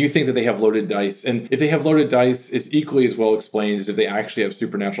powers and you think that they have loaded dice. And if they have loaded dice, it's equally as well explained as if they actually have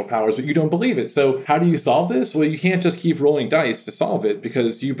supernatural powers, but you don't believe it. So how do you solve this? Well, you can't just keep rolling dice to solve it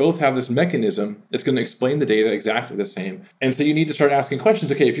because you both have this mechanism that's going to explain the data exactly the same. And so you need to start asking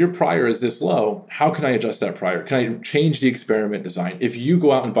questions. Okay, if your prior is this low, how can I adjust that prior? Can I change the experiment design? If you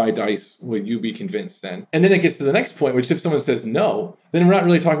go out and buy dice, will you be convinced then? And then it gets to the next point, which if someone says no, then we're not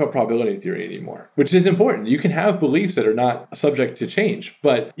really talking about probability theory anymore, which is important. You can have beliefs that are not subject to change,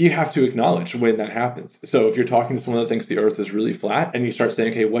 but you have to acknowledge when that happens. So if you're talking to someone that thinks the earth is really flat and you start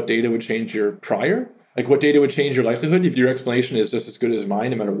saying, okay, what data would change your prior? Like what data would change your likelihood if your explanation is just as good as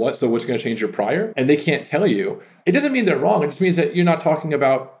mine no matter what? So what's going to change your prior? And they can't tell you. It doesn't mean they're wrong. It just means that you're not talking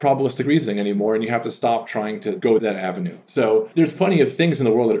about probabilistic reasoning anymore and you have to stop trying to go that avenue. So there's plenty of things in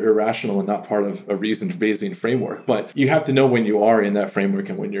the world that are irrational and not part of a reasoned Bayesian framework, but you have to know when you are in that framework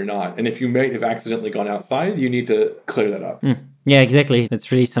and when you're not. And if you may have accidentally gone outside, you need to clear that up. Yeah, exactly.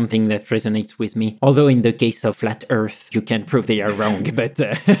 That's really something that resonates with me. Although in the case of flat Earth, you can prove they are wrong. But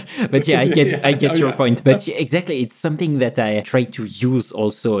yeah, I get your point. But yeah, exactly, it's something that I try to use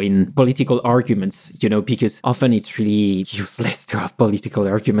also in political arguments, because often it's really useless to have political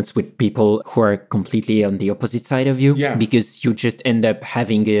arguments with people who are completely on the opposite side of you. Because you just end up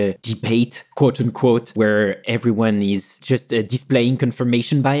having a debate, quote unquote, where everyone is just displaying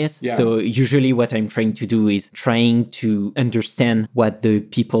confirmation bias. So usually what I'm trying to do is trying to understand what the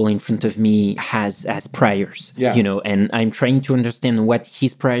people in front of me has as priors, and I'm trying to understand what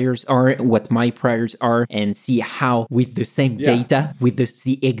his priors are, what my priors are, and see how with the same data, with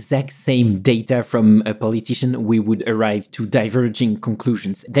the exact same data from a politician, we would arrive to diverging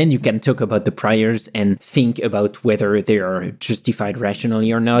conclusions. Then you can talk about the priors and think about whether they are justified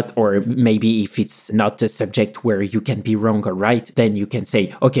rationally or not, or maybe if it's not a subject where you can be wrong or right, then you can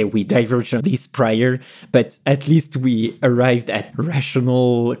say, okay, we diverge on this prior, but at least we arrive arrived at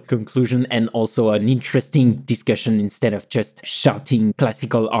rational conclusion and also an interesting discussion instead of just shouting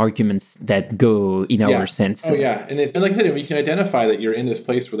classical arguments that go in our sense. Oh, yeah. And like I said, you can identify that you're in this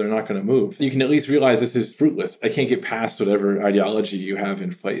place where they're not going to move. You can at least realize this is fruitless. I can't get past whatever ideology you have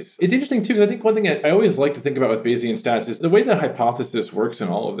in place. It's interesting, too, because I think one thing I always like to think about with Bayesian stats is the way the hypothesis works in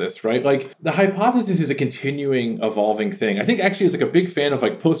all of this, right? Like, the hypothesis is a continuing, evolving thing. I think actually is like a big fan of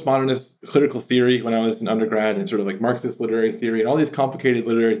like postmodernist critical theory when I was in undergrad and sort of like Marxist literary theory and all these complicated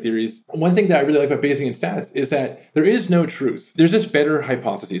literary theories. One thing that I really like about Bayesian stats is that there is no truth. There's just better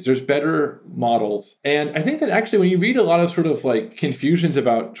hypotheses. There's better models. And I think that actually when you read a lot of sort of like confusions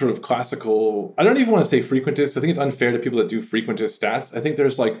about sort of classical, I don't even want to say frequentist. I think it's unfair to people that do frequentist stats. I think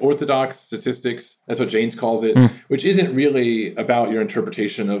there's like orthodox statistics, that's what Jaynes calls it, which isn't really about your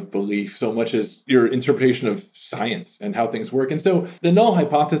interpretation of belief so much as your interpretation of science and how things work. And so the null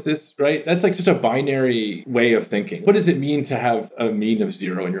hypothesis, right? That's like such a binary way of thinking. What does it mean to have a mean of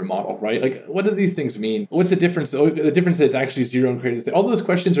 0 in your model, right? Like, what do these things mean? What's the difference? The difference is it's actually 0 and created. All those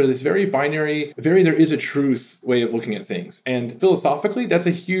questions are this very binary, there is a truth way of looking at things. And philosophically, that's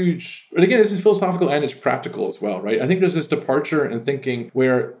a huge, but again, this is philosophical and it's practical as well, right? I think there's this departure in thinking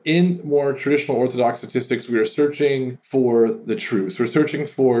where in more traditional orthodox statistics, we are searching for the truth. We're searching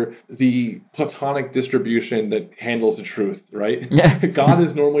for the Platonic distribution that handles the truth, right? Yeah. God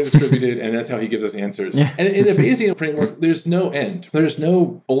is normally distributed and that's how he gives us answers. Yeah. And in the Bayesian framework, there's no end. There's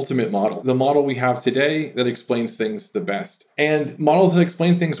no ultimate model. The model we have today that explains things the best. And models that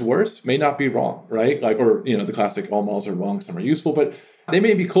explain things worse may not be wrong, right? Like, or, the classic, all models are wrong, some are useful, but they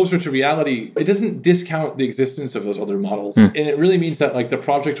may be closer to reality. It doesn't discount the existence of those other models. And it really means that like the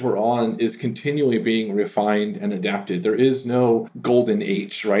project we're on is continually being refined and adapted. There is no golden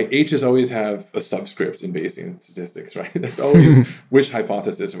H, right? H's always have a subscript in Bayesian statistics, right? There's always which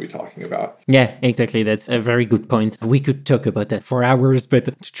hypothesis are we talking about? Yeah, exactly. That's a very good point. We could talk about that for hours, but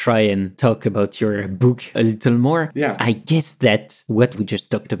to try and talk about your book a little more, I guess that what we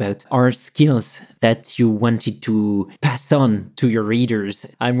just talked about are skills that you wanted to pass on to your readers.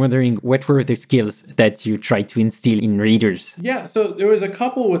 I'm wondering, what were the skills that you tried to instill in readers? Yeah, so there was a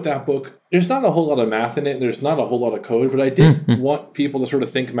couple with that book. There's not a whole lot of math in it. There's not a whole lot of code, but I did want people to sort of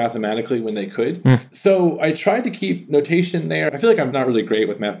think mathematically when they could. So I tried to keep notation there. I feel like I'm not really great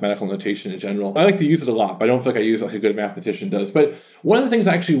with mathematical notation in general. I like to use it a lot, but I don't feel like I use it like a good mathematician does. But one of the things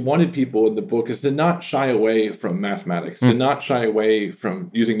I actually wanted people in the book is to not shy away from mathematics, to not shy away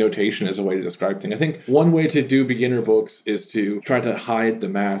from using notation as a way to describe things. I think one way to do beginner books is to try to hide the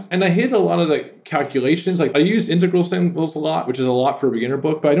math. And I hid a lot of the calculations. Like I use integral symbols a lot, which is a lot for a beginner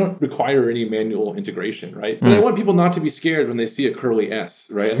book, but I don't require any manual integration, right? But I want people not to be scared when they see a curly S,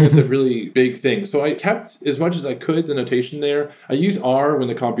 right? I think that's a really big thing. So I kept as much as I could the notation there. I use R when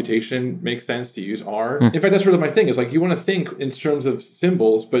the computation makes sense to use R. In fact, that's sort of my thing. Is like you want to think in terms of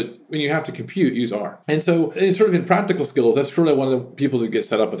symbols, but when you have to compute, use R. And so it's sort of in practical skills, that's sort of what I wanted people to get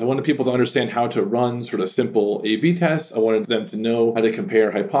set up with. I wanted people to understand how to run sort of simple A/B tests. I wanted them to know how to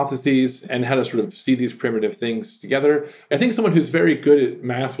compare hypotheses and how to sort of see these primitive things together. I think someone who's very good at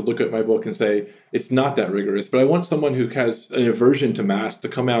math would look at my book and say, it's not that rigorous, but I want someone who has an aversion to math to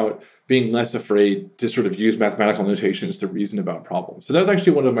come out being less afraid to sort of use mathematical notations to reason about problems. So that was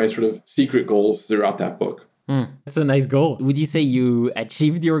actually one of my sort of secret goals throughout that book. That's a nice goal. Would you say you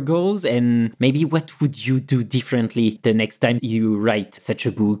achieved your goals? And maybe what would you do differently the next time you write such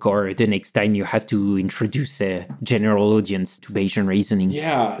a book or the next time you have to introduce a general audience to Bayesian reasoning?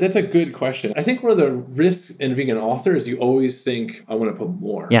 Yeah, that's a good question. I think one of the risks in being an author is you always think, I want to put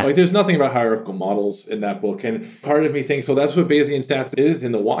more. Yeah. Like there's nothing about hierarchical models in that book. And part of me thinks, well, that's what Bayesian stats is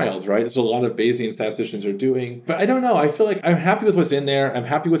in the wild, right? There's a lot of Bayesian statisticians are doing. But I don't know. I feel like I'm happy with what's in there. I'm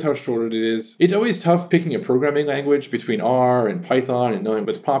happy with how short it is. It's always tough picking a programming language between R and Python and knowing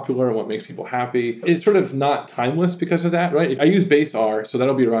what's popular and what makes people happy. It's sort of not timeless because of that, right? If I use base R, so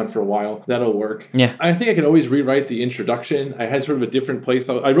that'll be around for a while. That'll work. Yeah. I think I can always rewrite the introduction. I had sort of a different place.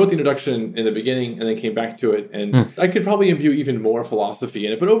 I wrote the introduction in the beginning and then came back to it. And I could probably imbue even more philosophy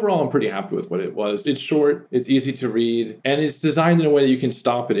in it. But overall, I'm pretty happy with what it was. It's short, it's easy to read, and it's designed in a way that you can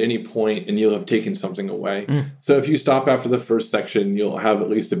stop at any point and you'll have taken something away. So if you stop after the first section, you'll have at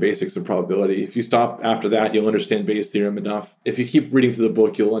least the basics of probability. If you stop after that, you'll understand Bayes' theorem enough. If you keep reading through the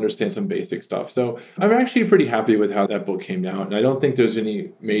book, you'll understand some basic stuff. So I'm actually pretty happy with how that book came out. And I don't think there's any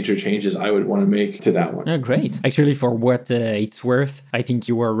major changes I would want to make to that one. Oh, great. Actually, for what it's worth, I think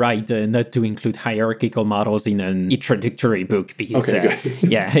you were right not to include hierarchical models in an introductory book. Because,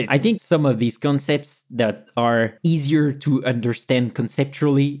 yeah, I think some of these concepts that are easier to understand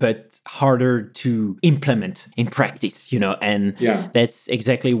conceptually, but harder to implement in practice, and that's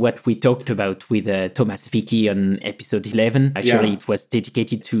exactly what we talked about with Thomas Vicky on episode 11. Actually, Yeah. it was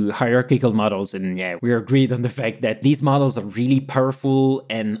dedicated to hierarchical models. And yeah, we agreed on the fact that these models are really powerful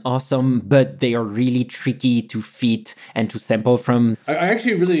and awesome, but they are really tricky to fit and to sample from. I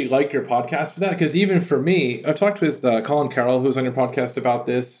actually really like your podcast for that, because even for me, I've talked with Colin Carroll, who's on your podcast about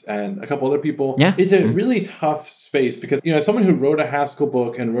this, and a couple other people. Yeah. It's a really tough space because, as someone who wrote a Haskell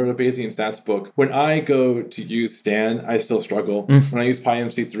book and wrote a Bayesian stats book, when I go to use Stan, I still struggle. When I use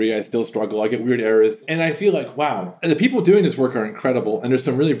PyMC3, I still struggle. I get weird errors. And I feel like, wow, the people doing this work are incredible, and there's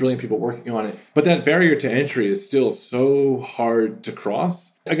some really brilliant people working on it. But that barrier to entry is still so hard to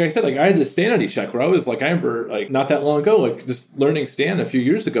cross. Like I said, I had this sanity check where I was like, I remember not that long ago, just learning Stan a few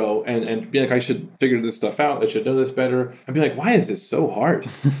years ago and being like, I should figure this stuff out. I should know this better. And be like, why is this so hard?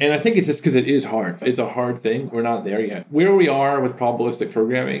 And I think it's just because it is hard. It's a hard thing. We're not there yet. Where we are with probabilistic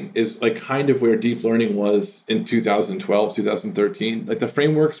programming is kind of where deep learning was in 2012, 2013. The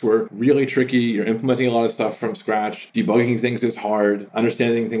frameworks were really tricky. You're implementing a lot of stuff from scratch. Debugging things is hard.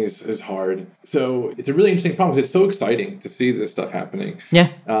 Understanding things is hard. So it's a really interesting problem because it's so exciting to see this stuff happening. Yeah.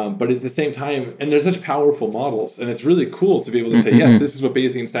 But at the same time, and there's such powerful models, and it's really cool to be able to say, yes, this is what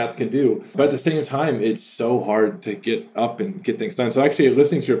Bayesian stats can do. But at the same time, it's so hard to get up and get things done. So actually,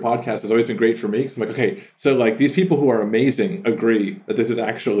 listening to your podcast has always been great for me, because I'm like, okay, so these people who are amazing agree that this is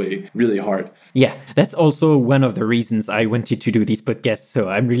actually really hard. Yeah, that's also one of the reasons I wanted to do this podcast. So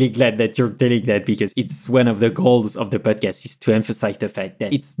I'm really glad that you're telling that, because it's one of the goals of the podcast is to emphasize the fact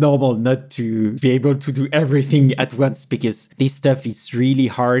that it's normal not to be able to do everything at once, because this stuff is really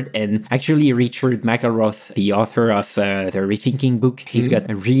hard. And actually, Richard McElroth, the author of the Rethinking book, he's got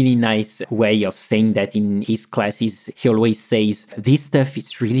a really nice way of saying that in his classes. He always says, this stuff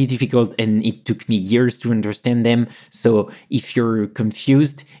is really difficult and it took me years to understand them. So if you're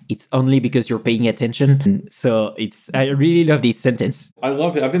confused, it's only because you're paying attention. And so I really love this sentence. I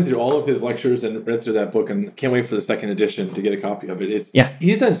love it. I've been through all of his lectures and read through that book, and can't wait for the second edition to get a copy of it.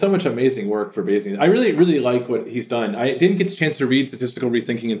 He's done so much amazing work for Bayesian. I really, really like what he's done. I didn't get the chance to read Statistical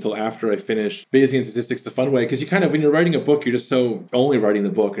Rethinking until after I finished Bayesian Statistics the Fun Way, because you when you're writing a book, you're just so only writing the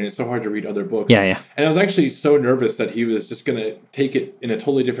book, and it's so hard to read other books. Yeah. And I was actually so nervous that he was just going to take it in a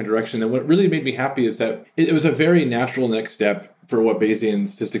totally different direction. And what really made me happy is that it was a very natural next step for what Bayesian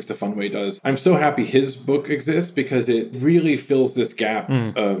Statistics the Fun Way does. I'm so happy his book exists, because it really fills this gap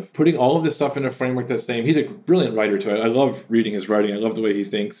of putting all of this stuff in a framework that's the same. He's a brilliant writer too. I love reading his writing. I love the way he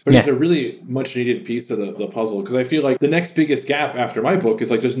thinks. But it's a really much needed piece of the puzzle, because I feel like the next biggest gap after my book is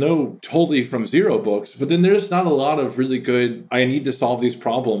there's no totally from zero books, but then there's not a lot of really good, I need to solve these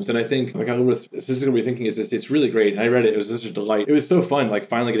problems. And I think Statistical Rethinking it's really great. And I read it. It was such a delight. It was so fun,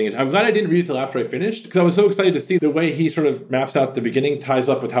 finally getting it. I'm glad I didn't read it till after I finished, because I was so excited to see the way he sort of maps out at the beginning ties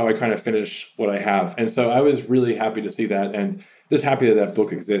up with how I kind of finish what I have. And so I was really happy to see that, and just happy that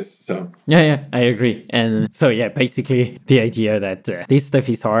book exists. So yeah, I agree. And so basically the idea that this stuff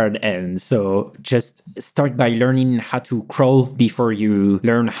is hard, and so just start by learning how to crawl before you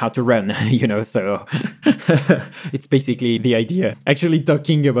learn how to run. So it's basically the idea. Actually,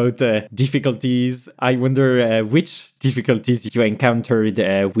 talking about difficulties, I wonder which difficulties you encountered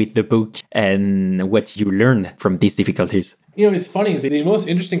with the book and what you learned from these difficulties. It's funny. The most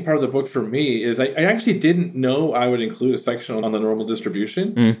interesting part of the book for me is I actually didn't know I would include a section on the normal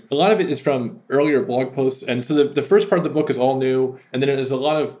distribution. A lot of it is from earlier blog posts. And so the first part of the book is all new. And then there's a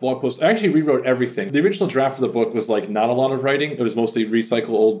lot of blog posts. I actually rewrote everything. The original draft of the book was not a lot of writing. It was mostly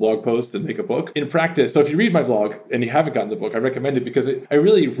recycle old blog posts and make a book. In practice, so if you read my blog and you haven't gotten the book, I recommend it, because I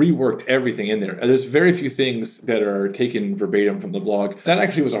really reworked everything in there. And there's very few things that are taken verbatim from the blog. That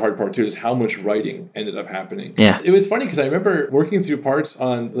actually was a hard part too, is how much writing ended up happening. Yeah. It was funny because I remember working through parts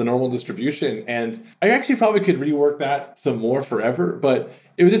on the normal distribution, and I actually probably could rework that some more forever, but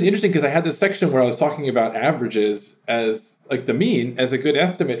it was just interesting because I had this section where I was talking about averages as the mean as a good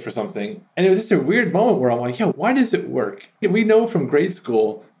estimate for something. And it was just a weird moment where I'm like, why does it work? We know from grade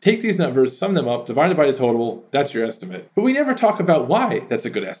school, take these numbers, sum them up, divide it by the total, that's your estimate. But we never talk about why that's a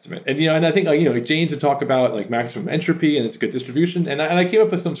good estimate. And, and I think, James would talk about maximum entropy and it's a good distribution. And I came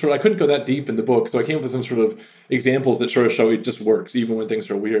up with some I couldn't go that deep in the book. So I came up with some sort of examples that sort of show it just works, even when things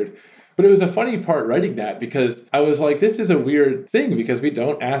are weird. But it was a funny part writing that, because I was like, this is a weird thing, because we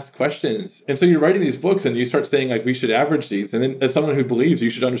don't ask questions. And so you're writing these books and you start saying we should average these. And then as someone who believes you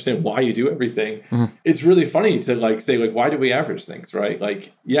should understand why you do everything, it's really funny to say why do we average things, right?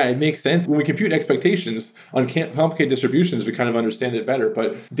 It makes sense. When we compute expectations on complicated distributions, we kind of understand it better.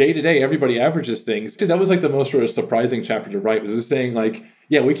 But day to day, everybody averages things. Dude, that was the most sort of surprising chapter to write, was just saying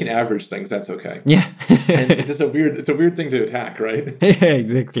yeah, we can average things. That's okay. Yeah. And it's just it's a weird thing to attack, right? Yeah,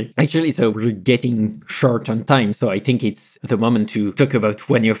 exactly. Actually, so we're getting short on time, so I think it's the moment to talk about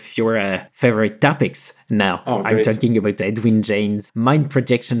one of your favorite topics now. Oh, I'm great. talking about Edwin Jane's mind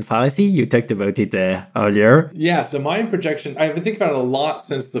projection fallacy. You talked about it earlier. Yes, the mind projection, I've been thinking about it a lot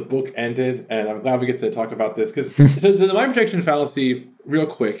since the book ended, and I'm glad we get to talk about this. Because so the mind projection fallacy, real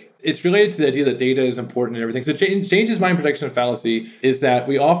quick, it's related to the idea that data is important and everything. So James's mind projection fallacy is that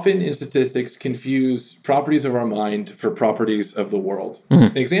we often in statistics confuse properties of our mind for properties of the world.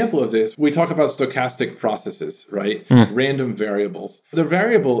 An example of this, we talk about stochastic processes, right? Random variables. The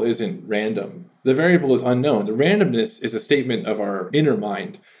variable isn't random. The variable is unknown. The randomness is a statement of our inner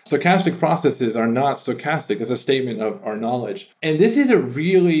mind. Stochastic processes are not stochastic. That's a statement of our knowledge. And this is a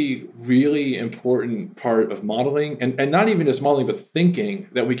really, really important part of modeling, and not even just modeling, but thinking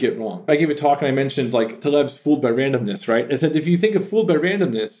that we get wrong. I gave a talk and I mentioned like Taleb's Fooled by Randomness, right? I said, if you think of Fooled by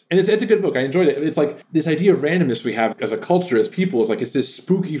Randomness, and it's a good book, I enjoyed it. It's like this idea of randomness we have as a culture, as people, is like it's this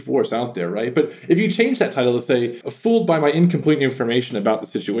spooky force out there, right? But if you change that title to say, Fooled by my incomplete information about the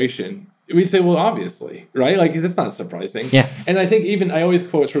situation, we'd say, well, obviously, right? Like, that's not surprising. Yeah. And I think even, I always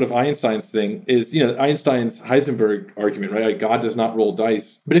quote sort of Einstein's thing is, Einstein's Heisenberg argument, right? Like, God does not roll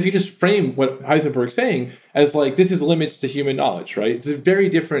dice. But if you just frame what Heisenberg's saying as like, this is limits to human knowledge, right? It's a very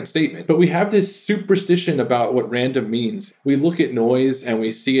different statement. But we have this superstition about what random means. We look at noise and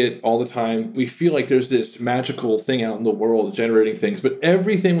we see it all the time. We feel like there's this magical thing out in the world generating things. But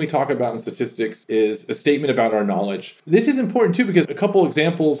everything we talk about in statistics is a statement about our knowledge. This is important too, because a couple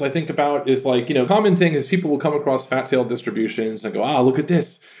examples I think about is like, common thing is people will come across fat-tailed distributions and go, look at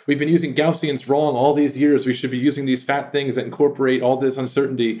this. We've been using Gaussians wrong all these years. We should be using these fat things that incorporate all this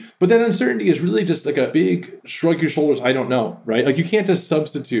uncertainty. But that uncertainty is really just like a big shrug your shoulders, I don't know, right? Like you can't just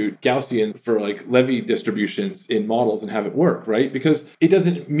substitute Gaussian for like Levy distributions in models and have it work, right? Because it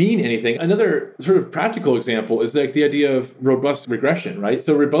doesn't mean anything. Another sort of practical example is like the idea of robust regression, right?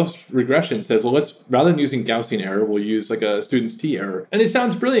 So robust regression says, well, let's, rather than using Gaussian error, we'll use like a student's t error. And it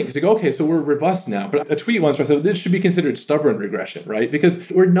sounds brilliant because you go, okay, so we're robust now. But a tweet once I said, this should be considered stubborn regression, right? Because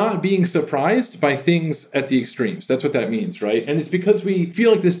we're not being surprised by things at the extremes. That's what that means, right? And it's because we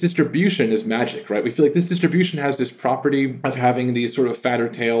feel like this distribution is magic, right? We feel like this distribution has this property of having these sort of fatter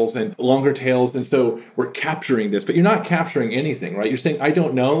tails and longer tails. And so we're capturing this, but you're not capturing anything, right? You're saying, I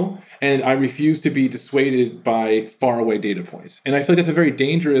don't know, and I refuse to be dissuaded by faraway data points. And I feel like that's a very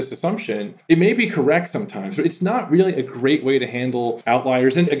dangerous assumption. It may be correct sometimes, but it's not really a great way to handle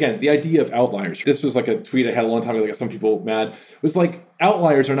outliers. And again, the idea of outliers, this was like a tweet I had a long time ago that got some people mad, was like,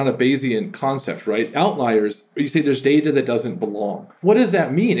 outliers are not a Bayesian concept, right? Outliers, you say there's data that doesn't belong. What does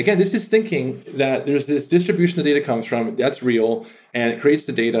that mean? Again, this is thinking that there's this distribution the data comes from, that's real, and it creates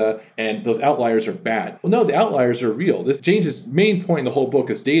the data, and those outliers are bad. Well, no, the outliers are real. This James's main point in the whole book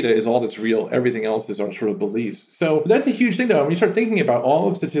is data is all that's real. Everything else is our sort of beliefs. So that's a huge thing, though. When you start thinking about all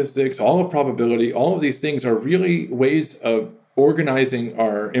of statistics, all of probability, all of these things are really ways of organizing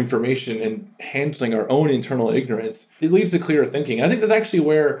our information and handling our own internal ignorance. It leads to clearer thinking. I think that's actually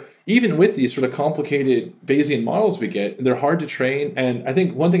where, even with these sort of complicated Bayesian models we get, they're hard to train. And I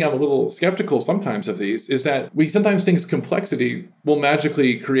think one thing I'm a little skeptical sometimes of these is that we sometimes think complexity will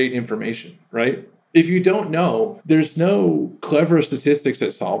magically create information, right? If you don't know, there's no clever statistics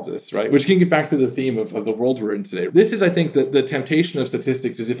that solve this, right? Which can get back to the theme of the world we're in today. This is, I think, the temptation of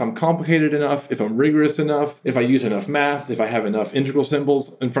statistics is if I'm complicated enough, if I'm rigorous enough, if I use enough math, if I have enough integral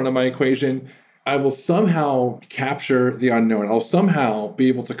symbols in front of my equation, I will somehow capture the unknown. I'll somehow be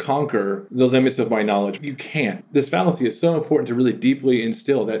able to conquer the limits of my knowledge. You can't. This fallacy is so important to really deeply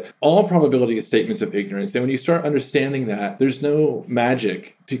instill that all probability is statements of ignorance. And when you start understanding that, there's no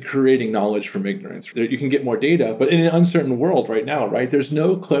magic to creating knowledge from ignorance. You can get more data, but in an uncertain world right now, right, there's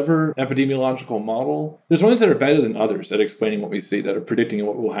no clever epidemiological model. There's ones that are better than others at explaining what we see, that are predicting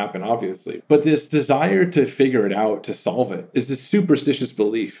what will happen, obviously. But this desire to figure it out, to solve it, is this superstitious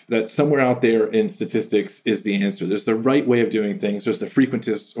belief that somewhere out there in statistics is the answer. There's the right way of doing things. There's the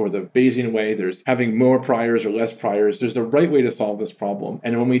frequentist or the Bayesian way. There's having more priors or less priors. There's the right way to solve this problem.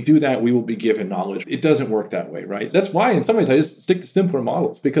 And when we do that, we will be given knowledge. It doesn't work that way, right? That's why in some ways I just stick to simpler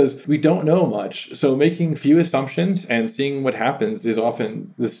models, because we don't know much. So making few assumptions and seeing what happens is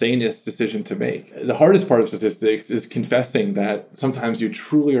often the sanest decision to make. The hardest part of statistics is confessing that sometimes you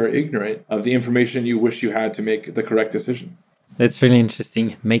truly are ignorant of the information you wish you had to make the correct decision. That's really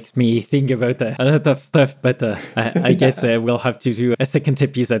interesting. Makes me think about a lot of stuff, but I guess we'll have to do a second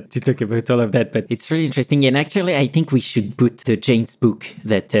episode to talk about all of that. But it's really interesting. And actually, I think we should put the Jane's book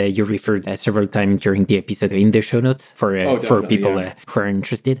that you referred several times during the episode in the show notes for people who are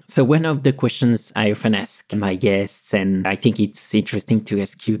interested. So one of the questions I often ask my guests, and I think it's interesting to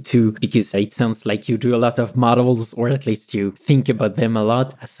ask you too, because it sounds like you do a lot of models, or at least you think about them a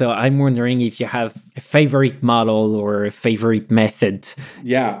lot. So I'm wondering if you have a favorite model or a favorite method.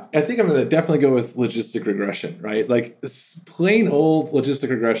 Yeah, I think I'm going to definitely go with logistic regression, right? Like plain old logistic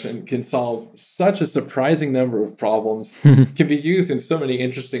regression can solve such a surprising number of problems, can be used in so many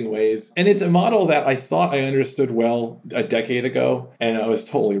interesting ways. And it's a model that I thought I understood well a decade ago, and I was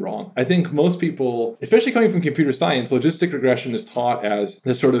totally wrong. I think most people, especially coming from computer science, logistic regression is taught as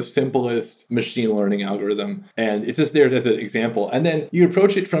the sort of simplest machine learning algorithm. And it's just there as an example. And then you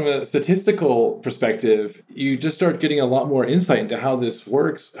approach it from a statistical perspective, you just start getting a lot more insight into how this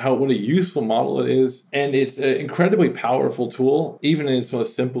works, what a useful model it is. And it's an incredibly powerful tool, even in its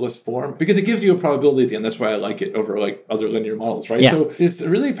most simplest form, because it gives you a probability at the end. That's why I like it over like other linear models, right? Yeah. So it's a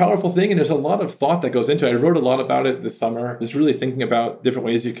really powerful thing, and there's a lot of thought that goes into it. I wrote a lot about it this summer, just really thinking about different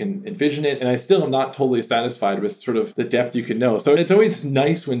ways you can envision it. And I still am not totally satisfied with sort of the depth you can know. So it's always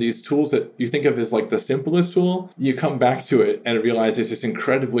nice when these tools that you think of as like the simplest tool, you come back to it and realize it's this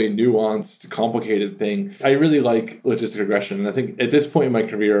incredibly nuanced, complicated thing. I really like logistic regression. And I think at this point in my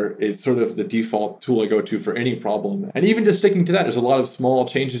career, it's sort of the default tool I go to for any problem. And even just sticking to that, there's a lot of small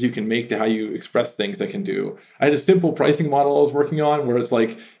changes you can make to how you express things that can do. I had a simple pricing model I was working on where it's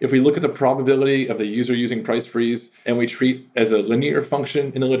like, if we look at the probability of the user using price freeze and we treat as a linear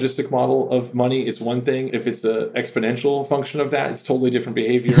function in a logistic model of money is one thing. If it's an exponential function of that, it's totally different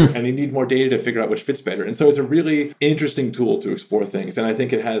behavior. And you need more data to figure out which fits better. And so it's a really interesting tool to explore things. And I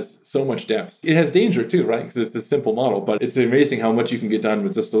think it has so much depth. It has danger too, right? Because it's a simple model, but it's amazing how much you can get done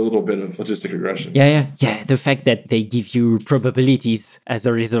with just a little bit of logistic regression. Yeah. The fact that they give you probabilities as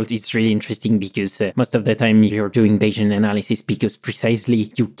a result is really interesting, because most of the time you're doing Bayesian analysis because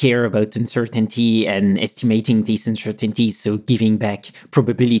precisely you care about uncertainty and estimating these uncertainties. So giving back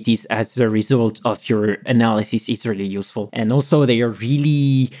probabilities as a result of your analysis is really useful. And also they are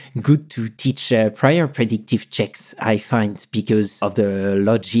really good to teach prior predictive checks, I find, because of the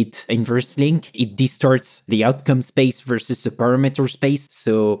logit inverse link. It distorts the outcome space versus the parameter space.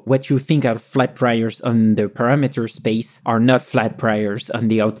 So what you think are flat priors on the parameter space are not flat priors on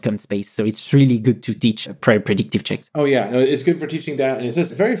the outcome space. So it's really good to teach prior predictive checks. Oh yeah, no, it's good for teaching that. And it's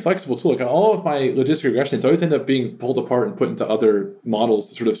just a very flexible tool. Like all of my logistic regressions always end up being pulled apart and put into other models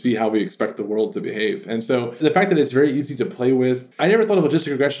to sort of see how we expect the world to behave. And so the fact that it's very easy to play with, I never thought of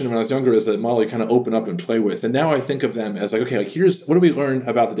logistic regression when I was younger as a model you kind of open up and play with. And now I think of them as like, okay, like here's, what do we learn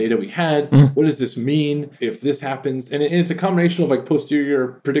about the data we had? What does this mean if this happens? And it's a combination of like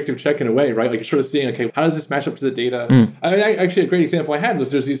posterior predictive check in a way, right? Like you're sort of seeing, okay, how does this match up to the data? Actually, a great example I had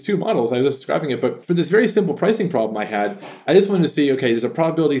was there's these two models. I was describing it, but for this very simple pricing problem I had, I just wanted to see, okay, there's a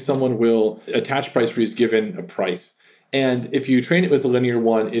probability someone will attach price freeze given a price. And if you train it with a linear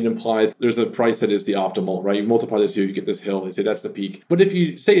one, it implies there's a price that is the optimal, right? You multiply the two, you get this hill. They say that's the peak. But if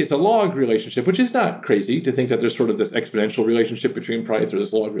you say it's a log relationship, which is not crazy to think that there's sort of this exponential relationship between price or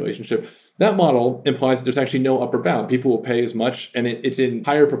this log relationship, that model implies that there's actually no upper bound. People will pay as much, and it's in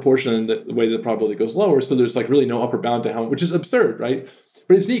higher proportion than the way the probability goes lower. So there's like really no upper bound to how, which is absurd, right?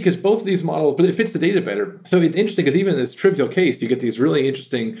 But it's neat because both of these models, but it fits the data better. So it's interesting because even in this trivial case, you get these really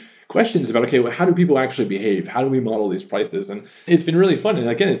interesting questions about, okay, well, how do people actually behave? How do we model these prices? And it's been really fun. And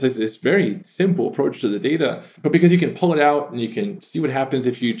again, it's this very simple approach to the data, but because you can pull it out and you can see what happens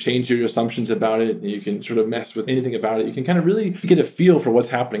if you change your assumptions about it, and you can sort of mess with anything about it, you can kind of really get a feel for what's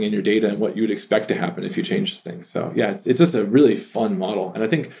happening in your data and what you would expect to happen if you change things. So yeah, it's just a really fun model. And I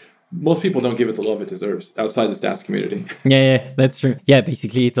think most people don't give it the love it deserves outside the stats community. Yeah, that's true. Yeah,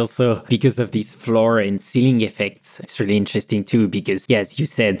 basically it's also because of these floor and ceiling effects. It's really interesting too, because as you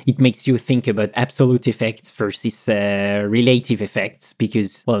said, it makes you think about absolute effects versus relative effects,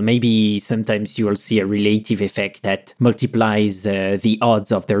 because, well, maybe sometimes you will see a relative effect that multiplies the odds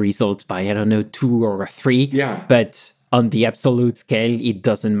of the result by, 2 or 3. Yeah. But on the absolute scale, it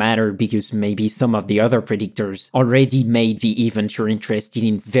doesn't matter, because maybe some of the other predictors already made the event you're interested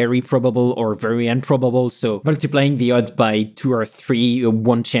in very probable or very improbable. So multiplying the odds by 2 or 3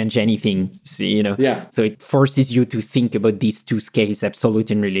 won't change anything. So, Yeah. So it forces you to think about these two scales,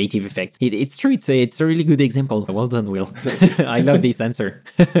 absolute and relative effects. It's true. It's a really good example. Well done, Will. I love this answer.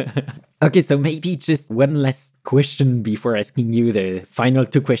 Okay, so maybe just one last question before asking you the final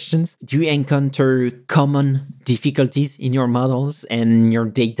 2 questions. Do you encounter common difficulties in your models and your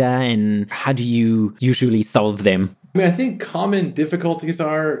data, and how do you usually solve them? I mean, I think common difficulties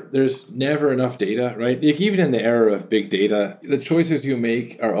are there's never enough data, right? Like even in the era of big data, the choices you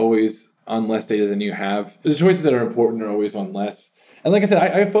make are always on less data than you have. The choices that are important are always on less. And like I said,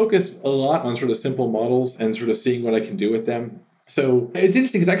 I focus a lot on sort of simple models and sort of seeing what I can do with them. So it's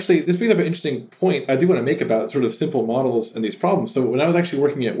interesting because actually this brings up an interesting point I do want to make about sort of simple models and these problems. So when I was actually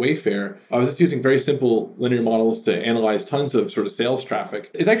working at Wayfair, I was just using very simple linear models to analyze tons of sort of sales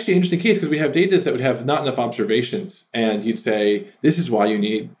traffic. It's actually an interesting case because we have data that would have not enough observations. And you'd say, this is why you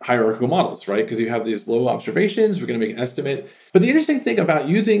need hierarchical models, right? Because you have these low observations, we're going to make an estimate. But the interesting thing about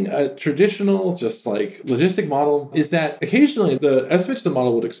using a traditional, just like logistic model is that occasionally the estimates of the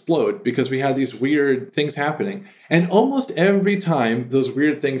model would explode because we had these weird things happening. And almost every time those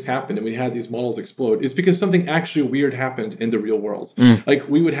weird things happened and we had these models explode, is because something actually weird happened in the real world. Like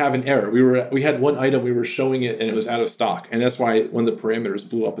we would have an error. We had one item, we were showing it and it was out of stock. And that's why one of the parameters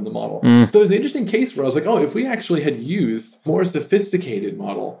blew up in the model. So it was an interesting case where I was like, oh, if we actually had used a more sophisticated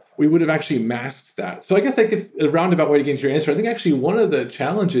model, we would have actually masked that. So I guess that gets a roundabout way to get into your answer. I think actually one of the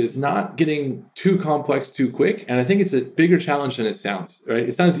challenges not getting too complex too quick. And I think it's a bigger challenge than it sounds, right?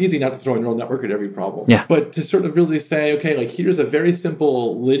 It sounds easy not to throw a neural network at every problem. Yeah. But to sort of really say, okay, like here's a very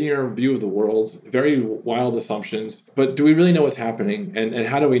simple linear view of the world, very wild assumptions, but do we really know what's happening? And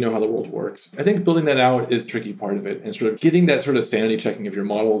how do we know how the world works? I think building that out is a tricky part of it and sort of getting that sort of sanity checking of your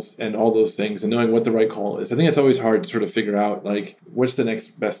models and all those things and knowing what the right call is. I think it's always hard to sort of figure out like what's the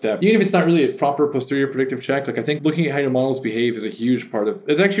next best step. Even if it's not really a proper posterior predictive check, like I think looking at how your models behave is a huge part of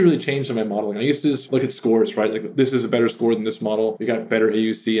it's actually really changed in my modeling. I used to just look at scores, right? Like this is a better score than this model. We got better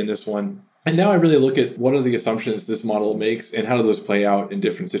AUC in this one. And now I really look at what are the assumptions this model makes and how do those play out in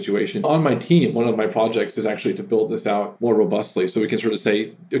different situations. On my team, one of my projects is actually to build this out more robustly so we can sort of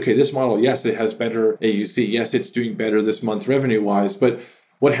say, okay, this model, yes, it has better AUC. Yes, it's doing better this month revenue-wise, but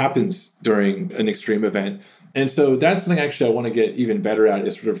what happens during an extreme event? And so that's something actually I want to get even better at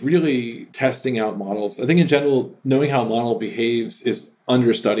is sort of really testing out models. I think in general, knowing how a model behaves is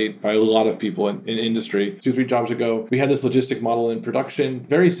understudied by a lot of people in industry. 2-3 jobs ago, we had this logistic model in production.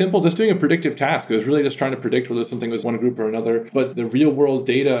 Very simple, just doing a predictive task. It was really just trying to predict whether something was one group or another. But the real world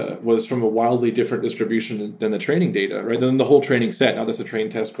data was from a wildly different distribution than the training data, right? Than the whole training set, not just the train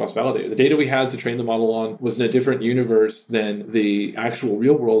test cross-validator. The data we had to train the model on was in a different universe than the actual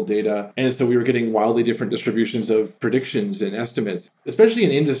real world data. And so we were getting wildly different distributions of predictions and estimates, especially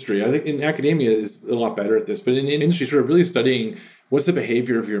in industry. I think in academia is a lot better at this, but in industry, sort of really studying what's the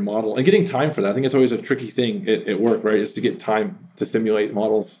behavior of your model and getting time for that. I think it's always a tricky thing at work, right? Is to get time to simulate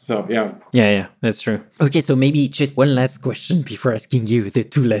models. So, yeah. Yeah, that's true. Okay, so maybe just one last question before asking you the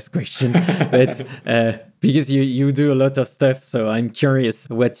two last questions. But because you do a lot of stuff, so I'm curious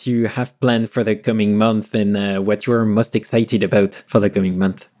what you have planned for the coming month and what you're most excited about for the coming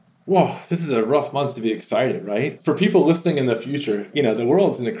month. Whoa, this is a rough month to be excited, right? For people listening in the future, the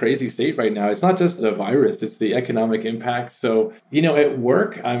world's in a crazy state right now. It's not just the virus, it's the economic impacts. So, at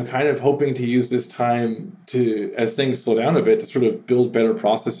work, I'm kind of hoping to use this time to, as things slow down a bit, to sort of build better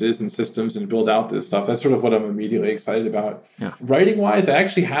processes and systems and build out this stuff. That's sort of what I'm immediately excited about. Yeah. Writing-wise, I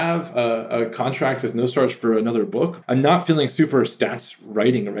actually have a contract with Nostarch for another book. I'm not feeling super stats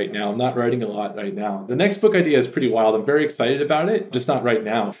writing right now. I'm not writing a lot right now. The next book idea is pretty wild. I'm very excited about it, just not right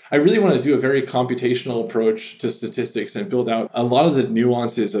now. I really want to do a very computational approach to statistics and build out a lot of the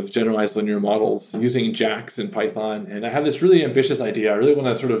nuances of generalized linear models using JAX and Python. And I have this really ambitious idea. I really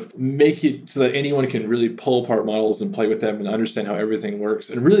want to sort of make it so that anyone can really pull apart models and play with them and understand how everything works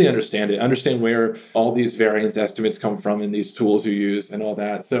and really understand it, understand where all these variance estimates come from in these tools you use and all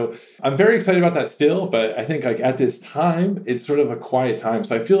that. So I'm very excited about that still, but I think like at this time, it's sort of a quiet time.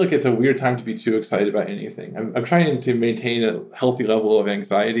 So I feel like it's a weird time to be too excited about anything. I'm trying to maintain a healthy level of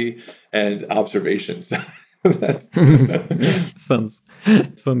anxiety and observations. Sounds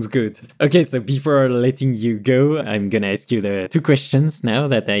good. Okay, so before letting you go, I'm gonna ask you the two questions now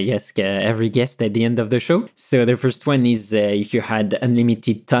that I ask every guest at the end of the show. So the first one is if you had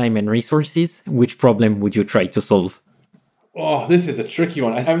unlimited time and resources, which problem would you try to solve? Oh, this is a tricky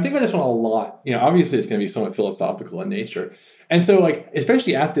one. I've been thinking about this one a lot. Obviously it's going to be somewhat philosophical in nature. And so,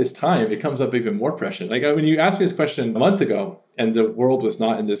 especially at this time, it comes up even more prescient. When you asked me this question a month ago, and the world was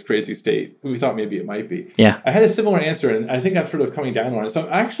not in this crazy state, we thought maybe it might be. Yeah. I had a similar answer, and I think I'm sort of coming down on it. So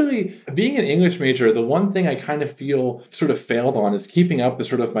actually, being an English major, the one thing I kind of feel sort of failed on is keeping up with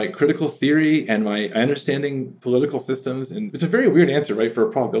sort of my critical theory and my understanding political systems. And it's a very weird answer, right, for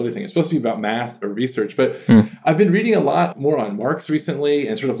a probability thing. It's supposed to be about math or research, but I've been reading a lot more on Marx recently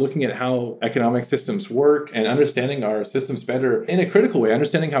and sort of looking at how economic systems work and understanding our systems better in a critical way,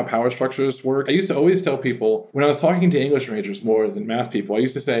 understanding how power structures work. I used to always tell people when I was talking to English majors, language more than math people. I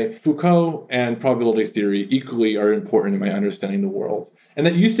used to say Foucault and probability theory equally are important in my understanding the world. And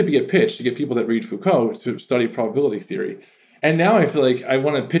that used to be a pitch to get people that read Foucault to study probability theory. And now I feel like I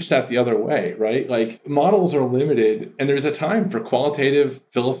want to pitch that the other way, right? Like models are limited, and there's a time for qualitative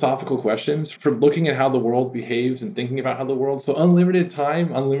philosophical questions, for looking at how the world behaves and thinking about how the world. So unlimited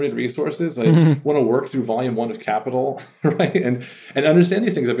time, unlimited resources. I want to work through volume 1 of Capital, right? And understand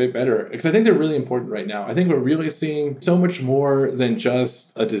these things a bit better, because I think they're really important right now. I think we're really seeing so much more than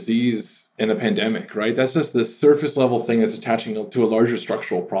just a disease in a pandemic, right? That's just the surface level thing that's attaching to a larger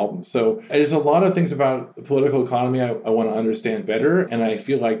structural problem. So there's a lot of things about the political economy I want to understand better. And I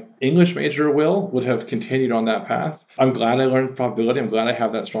feel like English major would have continued on that path. I'm glad I learned probability. I'm glad I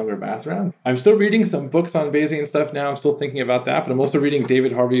have that stronger background. I'm still reading some books on Bayesian stuff now. I'm still thinking about that, but I'm also reading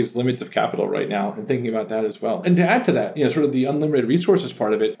David Harvey's Limits of Capital right now and thinking about that as well. And to add to that, sort of the unlimited resources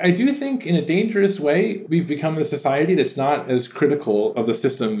part of it, I do think in a dangerous way, we've become a society that's not as critical of the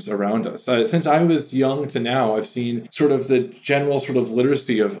systems around us. Since I was young to now, I've seen sort of the general sort of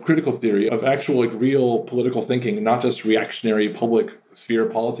literacy of critical theory, of actual like real political thinking, not just reactionary public sphere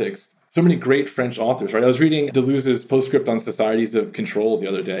politics. So many great French authors, right? I was reading Deleuze's Postscript on Societies of Control the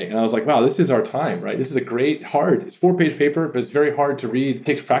other day, and I was like, wow, this is our time, right? This is a great, it's 4-page paper, but it's very hard to read. It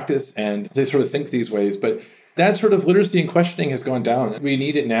takes practice and to sort of think these ways. But that sort of literacy and questioning has gone down. We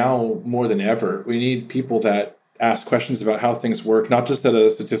need it now more than ever. We need people that ask questions about how things work, not just at a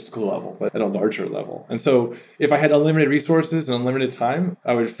statistical level, but at a larger level. And so if I had unlimited resources and unlimited time,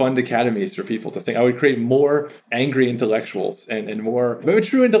 I would fund academies for people to think. I would create more angry intellectuals and more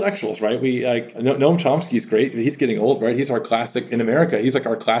true intellectuals, right? Noam Chomsky's great. He's getting old, right? He's our classic in America. He's like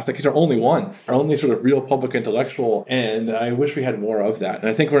our classic. He's our only one, our only sort of real public intellectual. And I wish we had more of that. And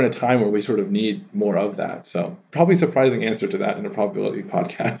I think we're in a time where we sort of need more of that. So probably surprising answer to that in a probability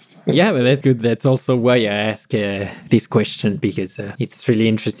podcast. Yeah, but that's good. That's also why I ask this question, because it's really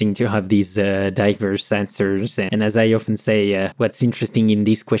interesting to have these diverse answers. And as I often say, what's interesting in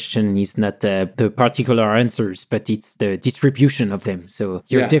this question is not the particular answers, but it's the distribution of them. So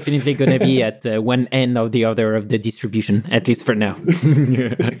you're definitely going to be at one end or the other of the distribution, at least for now. Yeah,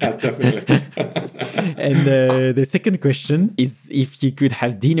 definitely. And the second question is, if you could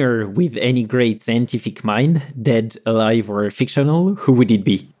have dinner with any great scientific mind, dead, alive, or fictional, who would it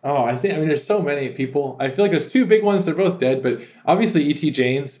be? Oh, there's so many people. I feel like there's two big ones. They're both dead, but obviously E.T.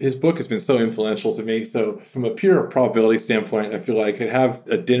 James, his book has been so influential to me. So from a pure probability standpoint, I feel like I could have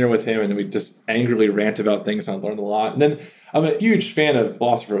a dinner with him and then we'd just angrily rant about things and I learned a lot. And then I'm a huge fan of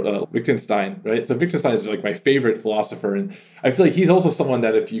philosopher Wittgenstein, right? So Wittgenstein is like my favorite philosopher. And I feel like he's also someone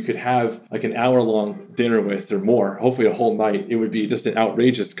that if you could have like an hour-long dinner with or more, hopefully a whole night, it would be just an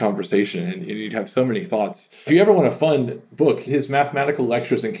outrageous conversation and you'd have so many thoughts. If you ever want a fun book, his mathematical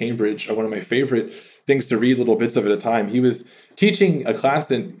lectures in Cambridge are one of my favorite things to read, little bits of at a time. He was teaching a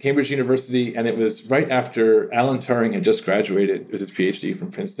class in Cambridge University, and it was right after Alan Turing had just graduated with his PhD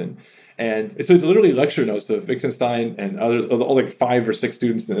from Princeton. And so it's literally lecture notes of Wittgenstein and others, all like 5 or 6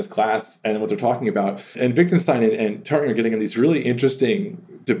 students in this class and what they're talking about. And Wittgenstein and Turing are getting in these really interesting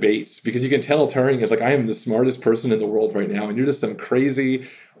debates because you can tell Turing is like, I am the smartest person in the world right now. And you're just some crazy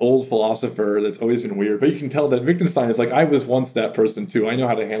old philosopher that's always been weird. But you can tell that Wittgenstein is like, I was once that person too. I know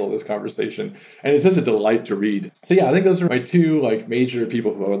how to handle this conversation. And it's just a delight to read. So yeah, I think those are my two like major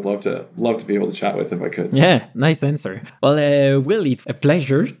people who I would love to be able to chat with if I could. Yeah, nice answer. Well, Will, it's a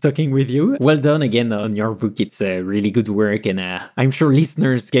pleasure talking with you. Well done again on your book. It's really good work. And I'm sure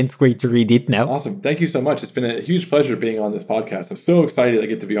listeners can't wait to read it now. Awesome. Thank you so much. It's been a huge pleasure being on this podcast. I'm so excited I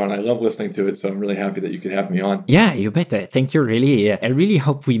get to be on. I love listening to it. So I'm really happy that you could have me on. Yeah, you bet. Thank you, really. I really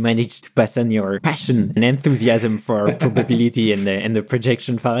hope we managed to pass on your passion and enthusiasm for probability and the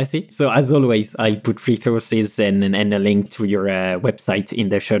projection fallacy. So as always, I'll put resources and a link to your website in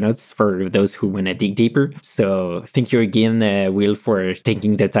the show notes for those who want to dig deeper. So thank you again, Will, for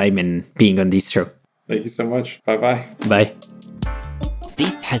taking the time and being on this show. Thank you so much. Bye-bye. Bye.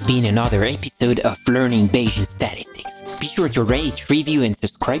 This has been another episode of Learning Bayesian Statistics. Be sure to rate, review, and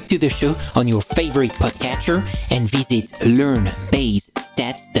subscribe to the show on your favorite podcatcher and visit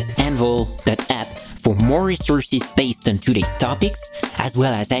learnbayesstats.anvil.app for more resources based on today's topics, as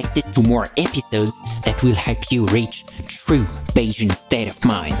well as access to more episodes that will help you reach true Bayesian state of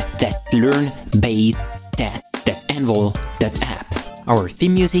mind. That's learnbayesstats.anvil.app. Our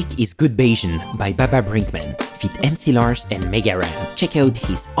theme music is Good Bayesian by Baba Brinkman, feat. MC Lars and Mega Ram. Check out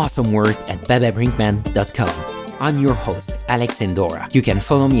his awesome work at bababrinkman.com. I'm your host, Alex Endora. You can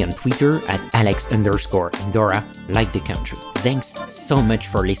follow me on Twitter at Alex_Endora, like the country. Thanks so much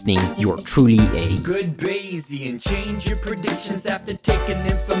for listening. You're truly a good Bayesian. Change your predictions after taking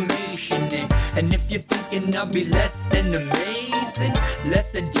information in. And if you're thinking I'll be less than amazing,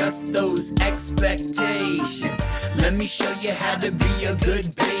 let's adjust those expectations. Let me show you how to be a good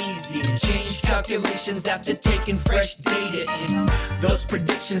Bayesian. Change calculations after taking fresh data in. Those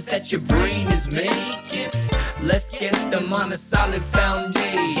predictions that your brain is making, let's get them on a solid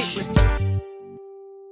foundation.